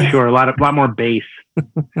 Yeah, sure. A lot more bass. How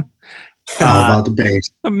about the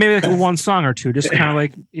bass? Maybe one song or two, just kind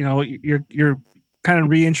of you're kind of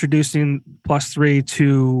reintroducing +3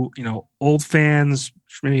 to old fans,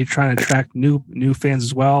 maybe trying to attract new fans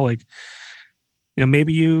as well.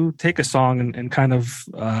 Maybe you take a song and kind of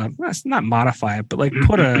not modify it, but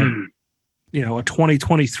put a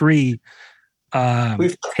 2023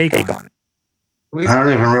 take on it. I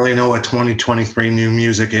don't even really know what 2023 new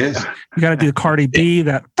music is. You got to do the Cardi B,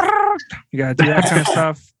 that you got to do that kind of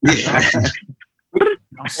stuff.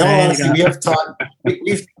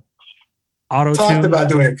 We've auto talked about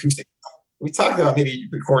doing acoustic. We talked about maybe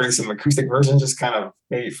recording some acoustic versions, just kind of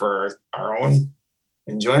maybe for our own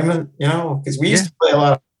enjoyment, because we used to play a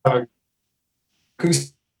lot of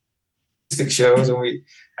acoustic shows, and we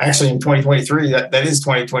actually in 2023, that is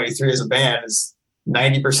 2023 as a band, is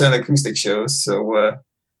 90% acoustic shows. So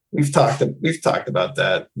we've talked about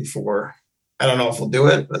that before. I don't know if we'll do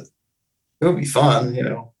it, but it would be fun,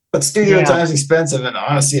 But studio time is expensive, and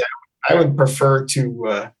honestly, I would prefer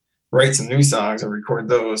to write some new songs and record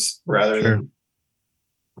those rather than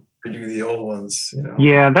redo the old ones.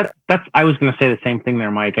 Yeah, that's. I was going to say the same thing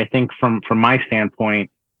there, Mike. I think from my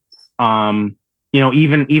standpoint, even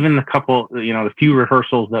the couple, the few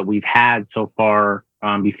rehearsals that we've had so far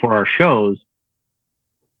before our shows,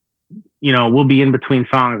 we'll be in between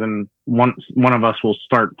songs, and one of us will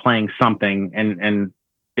start playing something, and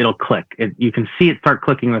it'll click. You can see it start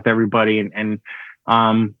clicking with everybody, and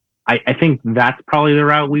I think that's probably the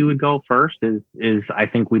route we would go first. Is I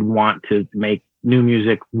think we'd want to make new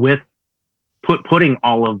music with putting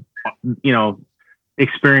all of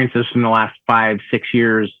experiences from the last 5-6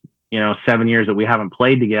 years, 7 years that we haven't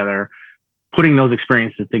played together, putting those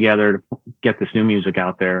experiences together to get this new music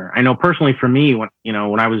out there. I know personally for me, when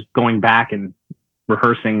I was going back and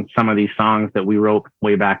rehearsing some of these songs that we wrote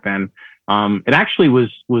way back then, it actually was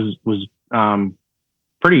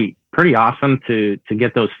pretty awesome to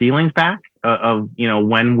get those feelings back of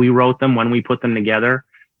when we wrote them, when we put them together,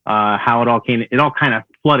 how it all came. It all kind of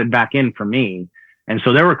flooded back in for me, and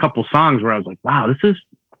so there were a couple songs where I was like, "Wow, this is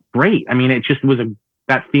great." I mean, it just was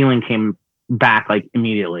that feeling came back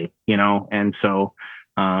immediately, and so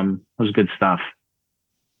it was good stuff.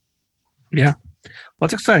 Yeah, well,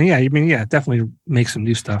 it's exciting. Yeah, definitely make some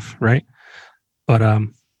new stuff, right? But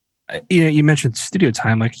you mentioned studio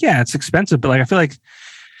time. It's expensive, but I feel like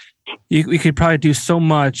you could probably do so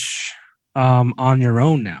much on your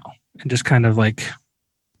own now, and just kind of like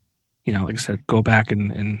I said, go back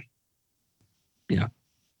and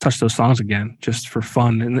touch those songs again just for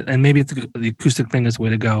fun, and maybe the acoustic thing is the way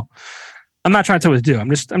to go. I'm not trying to tell you what to do. I'm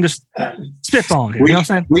just spitballing here. You know what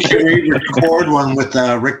I'm saying? We should record one with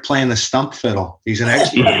Rick playing the stump fiddle. He's an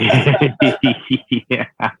expert. Yeah.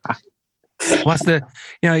 Plus in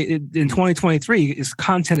 2023,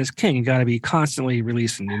 content is king. You got to be constantly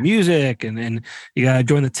releasing new music, and then you got to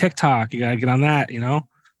join the TikTok. You got to get on that.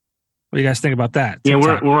 What do you guys think about that?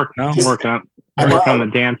 TikTok, we're working on the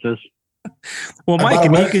dances. Well, Mike,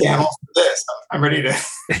 I'm ready to. I'm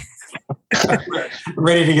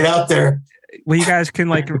ready to get out there. Well, you guys can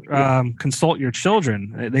consult your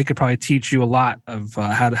children. They could probably teach you a lot of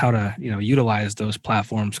how to utilize those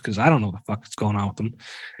platforms, because I don't know what the fuck is going on with them.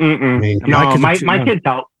 No, my kids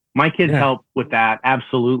help. My kids help with that,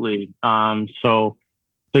 absolutely. So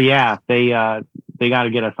yeah, they got to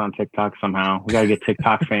get us on TikTok somehow. We got to get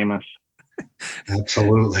TikTok famous.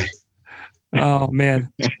 Absolutely. Oh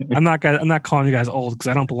man, I'm not calling you guys old, because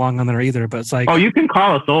I don't belong on there either. But it's like, oh, you can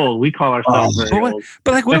call us old. We call ourselves very old.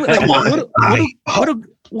 But what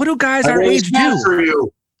do guys our age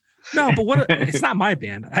do? No, but it's not my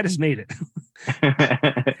band. I just made it.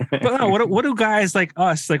 But no, what do guys like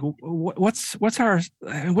us, like, what's our,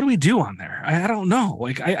 what do we do on there? I don't know.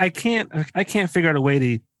 Like, I can't figure out a way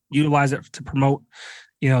to utilize it to promote,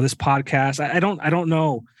 this podcast. I don't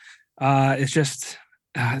know. It's just,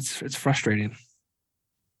 it's frustrating.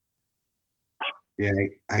 Yeah,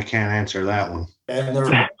 I can't answer that one. I've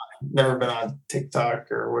never been on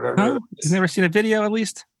TikTok or whatever. Huh? You've never seen a video, at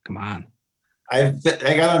least? Come on. I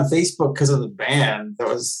got on Facebook because of the band.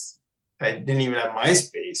 I didn't even have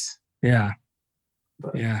MySpace. Yeah.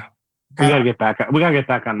 But Yeah. We gotta get back. We gotta get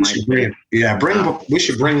back on MySpace. We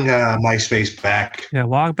should bring MySpace back. Yeah,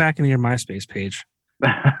 log back into your MySpace page.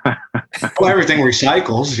 Well, everything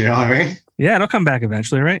recycles. You know what I mean? Yeah, it'll come back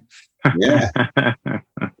eventually, right? Yeah.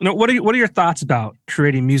 What are your thoughts about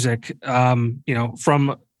creating music? From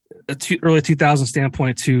a early 2000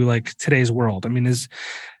 standpoint to like today's world. I mean, is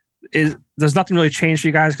there's nothing really changed for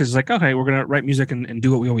you guys because it's like, okay, we're gonna write music and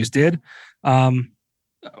do what we always did,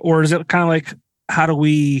 or is it kind of like, how do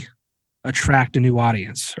we attract a new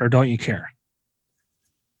audience, or don't you care?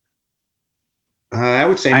 I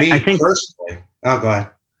would say I think personally. Oh, go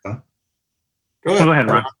ahead. Go ahead,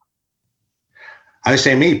 Ron. I would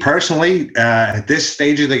say me personally, at this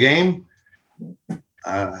stage of the game,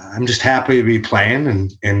 I'm just happy to be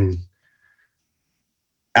playing and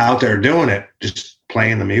out there doing it, just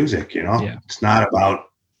playing the music, Yeah. It's not about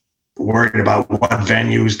worried about what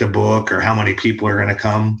venues to book or how many people are going to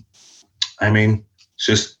come. I mean, it's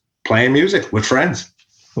just playing music with friends.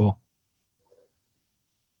 Cool.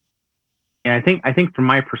 Yeah, I think from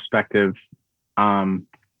my perspective of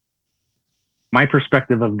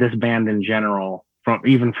this band in general,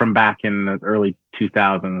 from back in the early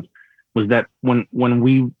 2000s, was that when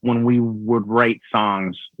we would write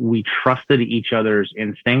songs, we trusted each other's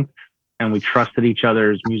instinct and we trusted each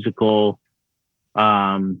other's musical,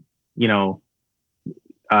 musical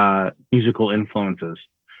influences.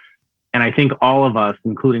 And I think all of us,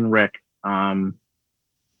 including Rick, I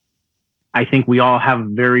think we all have a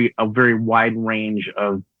very wide range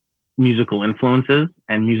of musical influences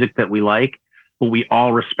and music that we like, but we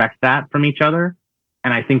all respect that from each other.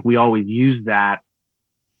 And I think we always use that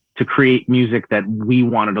to create music that we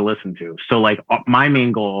wanted to listen to. So like my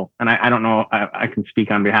main goal, and I don't know, I can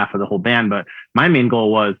speak on behalf of the whole band, but my main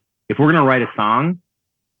goal was, if we're going to write a song,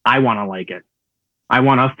 I want to like it. I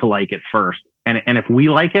want us to like it first. And if we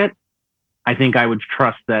like it, I think I would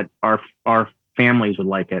trust that our families would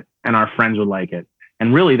like it and our friends would like it.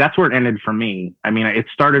 And really, that's where it ended for me. I mean, it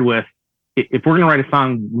started with, if we're going to write a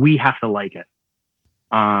song, we have to like it.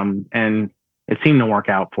 And it seemed to work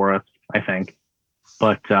out for us, I think.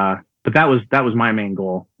 But that was my main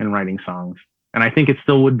goal in writing songs. And I think it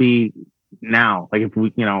still would be now. Like if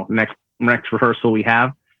we, next rehearsal we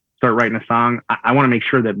start writing a song, I want to make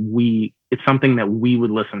sure that it's something that we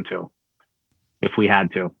would listen to if we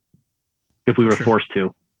had to, if we were forced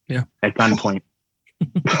to. Yeah. At gunpoint.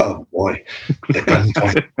 Oh boy. At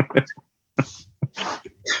gunpoint.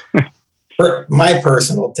 My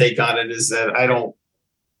personal take on it is that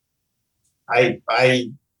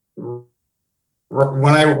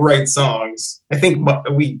when I write songs, I think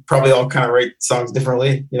we probably all kind of write songs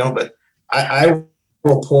differently, but I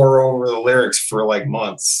will pour over the lyrics for like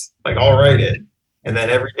months. Like I'll write it, and then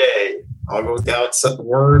every day I'll go down some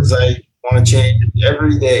words I want to change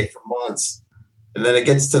every day for months. And then it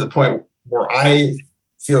gets to the point where I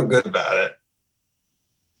feel good about it.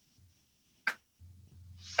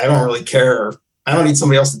 I don't really care. I don't need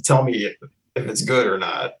somebody else to tell me if it's good or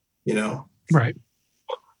not, Right.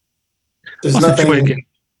 There's nothing.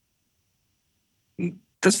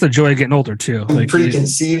 That's the joy of getting older too. Like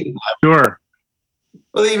preconceived. Sure.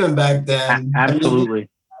 Well, even back then. Absolutely. I mean,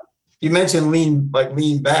 you mentioned lean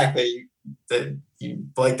back, that you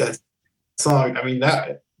like that song. I mean,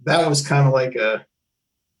 that was kind of like a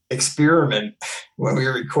experiment when we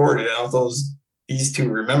recorded. I don't know if these two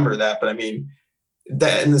remember that, but I mean,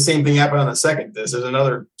 that, and the same thing happened on the second disc. There's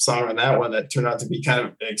another song on that one that turned out to be kind of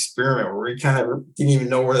an experiment where we kind of didn't even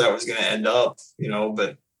know where that was going to end up,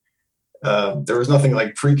 but there was nothing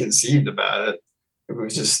like preconceived about it. It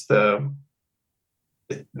was just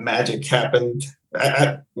magic happened.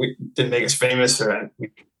 We didn't make us famous, or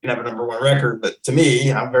we didn't have a number one record, but to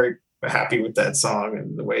me, I'm very happy with that song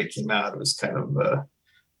and the way it came out. It was kind of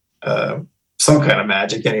some kind of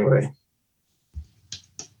magic anyway.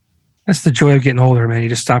 That's the joy of getting older, man. You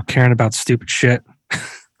just stop caring about stupid shit.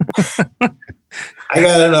 I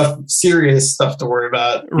got enough serious stuff to worry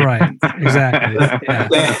about. Right. Exactly.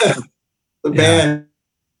 Yeah. The band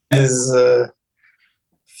is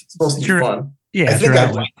supposed to be fun. Yeah. I think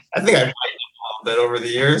I've played a little bit over the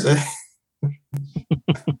years.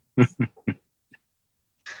 So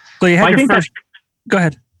you had your first. Go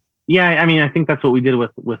ahead. Yeah, I mean, I think that's what we did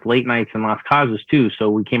with Late Nights and Lost Causes too. So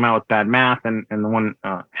we came out with Bad Math and the one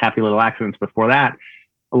Happy Little Accidents before that.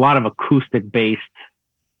 A lot of acoustic based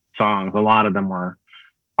songs. A lot of them were.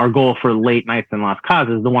 Our goal for Late Nights and Lost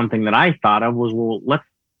Causes, the one thing that I thought of was, well, let's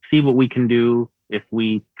see what we can do if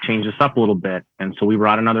we change this up a little bit. And so we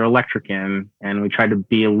brought another electric in, and we tried to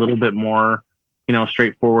be a little bit more,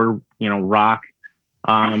 straightforward, rock.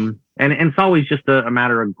 And it's always just a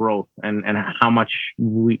matter of growth and how much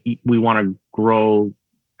we want to grow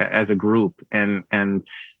as a group and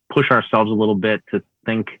push ourselves a little bit to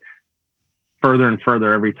think further and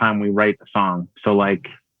further every time we write a song. So like,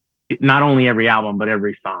 not only every album, but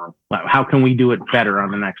every song. How can we do it better on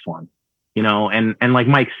the next one? And like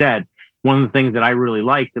Mike said, one of the things that I really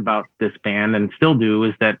liked about this band and still do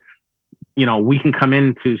is that, we can come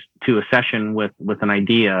into a session with an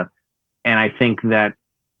idea. And I think that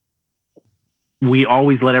we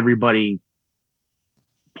always let everybody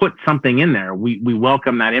put something in there. We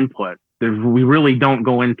welcome that input. We really don't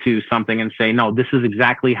go into something and say, no, this is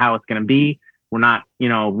exactly how it's going to be. We're not,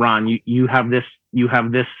 Ron, you have this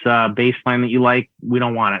bass line that you like. We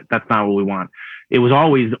don't want it. That's not what we want. It was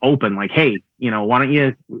always open, like, hey, why don't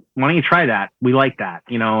you try that? We like that,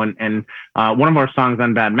 and one of our songs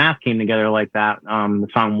on Bad Math came together like that. The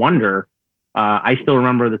song Wonder. I still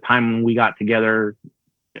remember the time when we got together.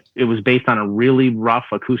 It was based on a really rough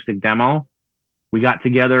acoustic demo. We got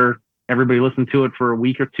together, everybody listened to it for a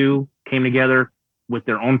week or two, came together with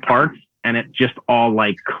their own parts, and it just all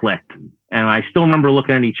like clicked. And I still remember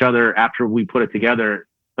looking at each other after we put it together,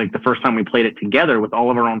 like the first time we played it together with all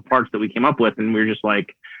of our own parts that we came up with. And we were just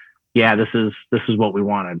like, yeah, this is what we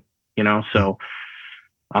wanted, So,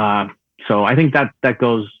 so I think that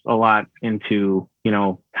goes a lot into,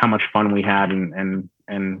 how much fun we had and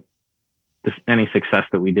any success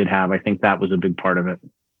that we did have. I think that was a big part of it.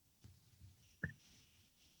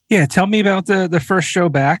 Yeah, tell me about the first show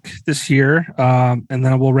back this year, and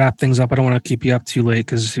then we'll wrap things up. I don't want to keep you up too late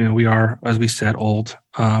because we are, as we said, old.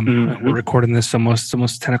 We're recording this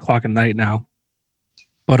almost 10 o'clock at night now.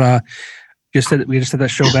 But we just had that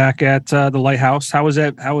show back at the Lighthouse. How was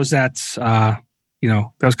that? That was kind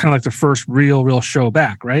of like the first real show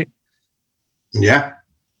back, right? Yeah.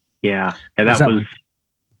 That was.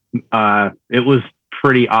 It was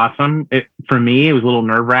pretty awesome. For me, it was a little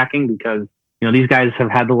nerve wracking because. These guys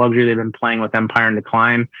have had the luxury. They've been playing with Empire and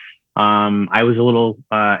Decline. I was a little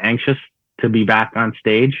anxious to be back on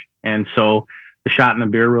stage. And so the shot and the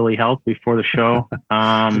beer really helped before the show.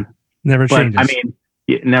 Never changes. I mean,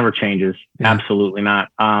 it never changes. Yeah. Absolutely not.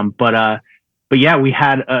 But yeah, we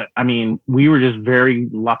had, we were just very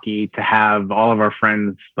lucky to have all of our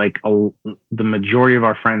friends, like the majority of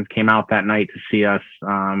our friends came out that night to see us.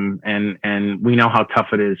 And we know how tough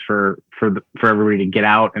it is for everybody to get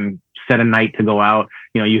out and set a night to go out.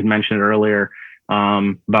 You had mentioned earlier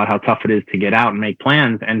about how tough it is to get out and make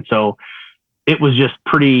plans. And so it was just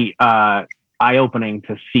pretty eye-opening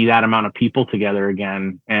to see that amount of people together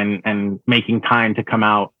again and making time to come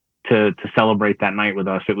out to celebrate that night with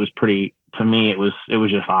us. It was pretty, to me, it was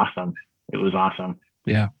just awesome. It was awesome.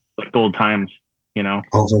 Yeah. Like old times,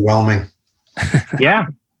 Overwhelming. Yeah,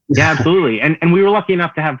 absolutely. And we were lucky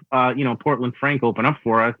enough to have, Portland Frank open up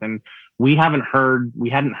for us, and we hadn't heard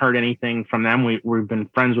anything from them. We've been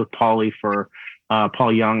friends with Paul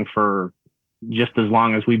Young for just as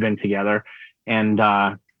long as we've been together. And,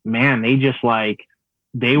 man, they just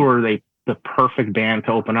they were the perfect band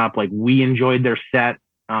to open up. Like, we enjoyed their set.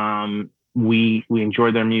 We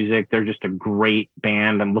enjoyed their music. They're just a great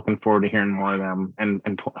band. I'm looking forward to hearing more of them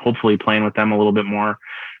and hopefully playing with them a little bit more.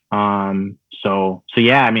 So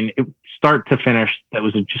yeah, start to finish, that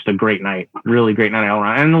was just a great night, really great night all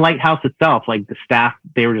around. And the Lighthouse itself, like the staff,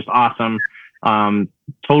 they were just awesome.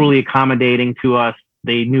 Totally accommodating to us.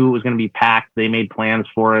 They knew it was going to be packed. They made plans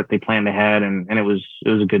for it. They planned ahead, and it was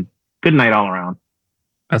a good night all around.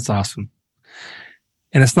 That's awesome.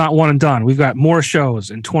 And it's not one and done. We've got more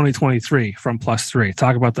shows in 2023 from +3.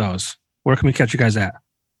 Talk about those. Where can we catch you guys at?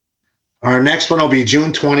 Our next one will be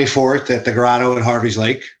June 24th at the Grotto at Harvey's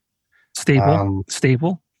Lake.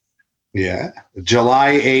 Staple. Yeah.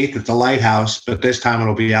 July 8th at the Lighthouse, but this time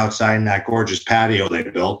it'll be outside in that gorgeous patio they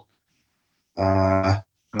built.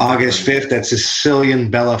 August 5th at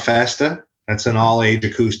Sicilian Bella Festa. That's an all-age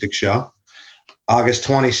acoustic show. August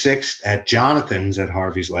 26th at Jonathan's at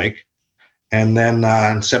Harvey's Lake. And then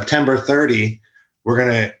on September 30,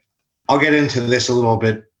 I'll get into this a little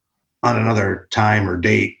bit on another time or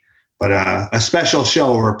date, but a special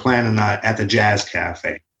show we're planning at the Jazz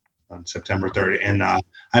Cafe on September 30. And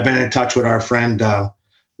I've been in touch with our friend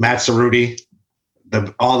Matt Cerruti,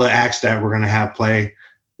 all the acts that we're going to have play,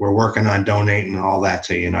 we're working on donating all that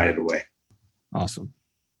to United Way. Awesome.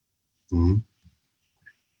 Mm-hmm.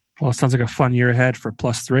 Well, it sounds like a fun year ahead for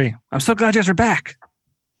 +3. I'm so glad you guys are back.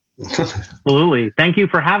 Absolutely. Thank you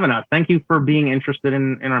for having us. Thank you for being interested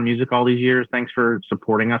in our music all these years. Thanks for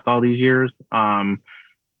supporting us all these years.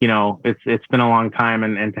 It's been a long time,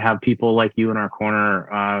 and to have people like you in our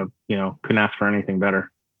corner, couldn't ask for anything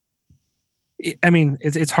better. I mean,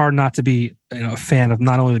 it's hard not to be a fan of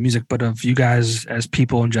not only the music, but of you guys as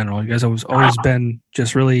people in general. You guys have always been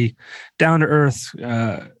just really down to earth,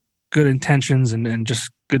 good intentions, and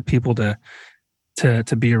just good people to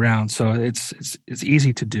be around. So it's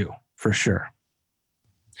easy to do for sure.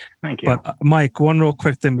 Thank you. But Mike, one real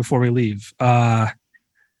quick thing before we leave.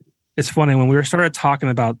 It's funny, when we started talking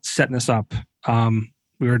about setting this up,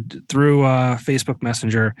 we were through Facebook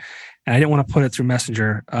Messenger, and I didn't want to put it through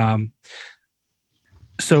Messenger.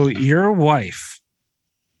 So your wife,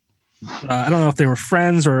 I don't know if they were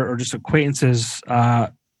friends or just acquaintances,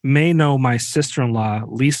 may know my sister-in-law,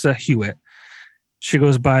 Lisa Hewitt. She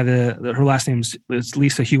goes by her last name is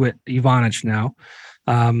Lisa Hewitt Ivanich now.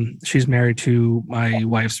 She's married to my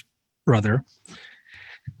wife's brother.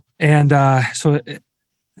 And so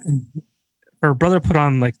her brother put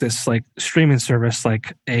on this streaming service,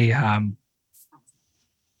 a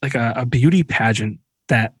beauty pageant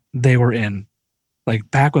that they were in,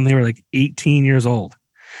 back when they were 18 years old.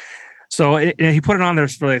 So he put it on there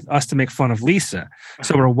for us to make fun of Lisa.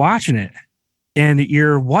 So we're watching it, and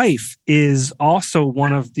your wife is also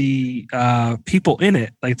one of the people in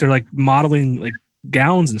it. They're modeling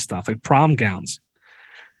gowns and stuff, prom gowns.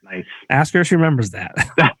 Nice. Ask her if she remembers that.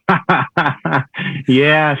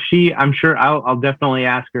 Yeah, I'm sure I'll definitely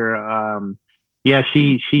ask her. Yeah,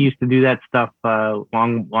 she used to do that stuff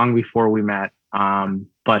long before we met.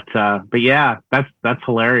 But yeah, that's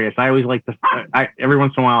hilarious. I always like every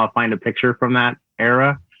once in a while I'll find a picture from that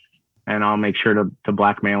era, and I'll make sure to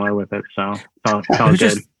blackmail her with it. So it's all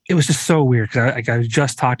good. It was just so weird because I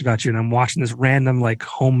just talked about you, and I'm watching this random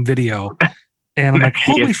home video, and I'm like,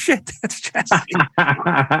 holy shit, that's Jesse.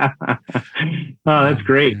 Oh, that's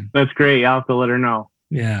great. Man. That's great. I'll have to let her know.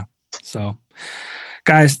 Yeah. So,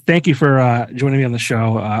 guys, thank you for joining me on the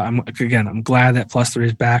show. I'm glad that +3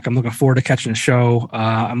 is back. I'm looking forward to catching the show.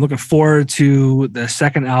 I'm looking forward to the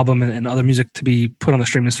second album and other music to be put on the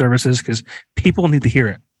streaming services because people need to hear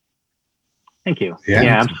it. Thank you.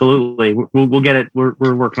 Yeah, absolutely. We'll get it.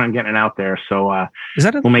 We're working on getting it out there. So is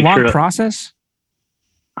that a long process?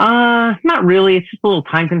 Not really. It's just a little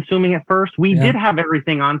time consuming at first. We did have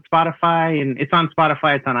everything on Spotify, and it's on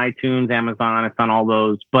Spotify, it's on iTunes, Amazon, it's on all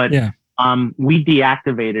those. But we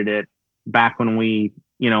deactivated it back when we,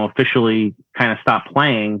 officially kind of stopped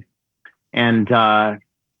playing. And once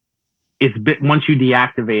you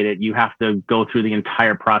deactivate it, you have to go through the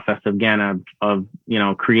entire process again of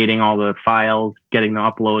creating all the files, getting them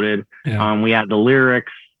uploaded. Yeah. We add the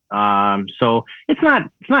lyrics. So it's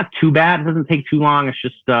not too bad. It doesn't take too long. It's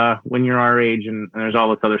just when you're our age and there's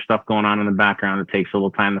all this other stuff going on in the background, it takes a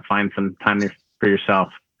little time to find some time for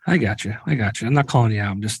yourself. I got you. I'm not calling you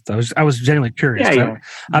out. I was genuinely curious. Yeah.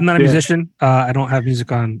 I'm not a musician. I don't have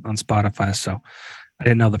music on Spotify, so I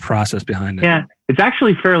didn't know the process behind it. Yeah, it's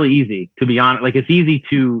actually fairly easy, to be honest. It's easy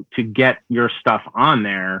to get your stuff on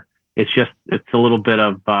there. It's a little bit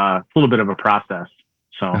of a process.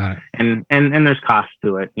 So and there's costs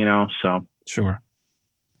to it, So sure,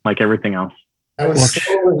 like everything else. I was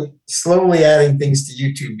slowly adding things to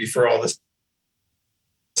YouTube before all this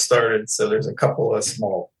started, so there's a couple of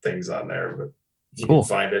small things on there, but you can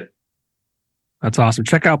find it. That's awesome.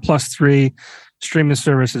 Check out +3 streaming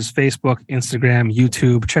services: Facebook, Instagram,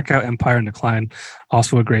 YouTube. Check out Empire in Decline,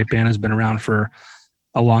 also a great band, has been around for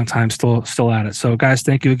a long time, still at it. So guys,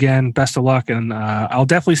 thank you again. Best of luck. And I'll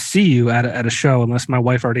definitely see you at a show, unless my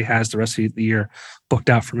wife already has the rest of the year booked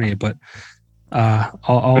out for me. But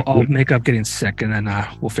I'll make up getting sick, and then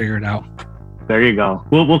we'll figure it out. There you go.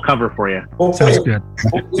 We'll cover for you. Sounds good.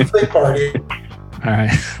 We'll play party. All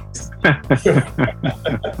right.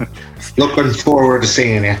 Looking forward to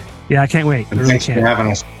seeing you. Yeah, I can't wait. Thanks for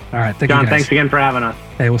having us. All right. John, thanks again for having us.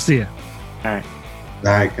 Hey, we'll see you. All right.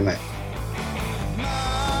 All right. Good night.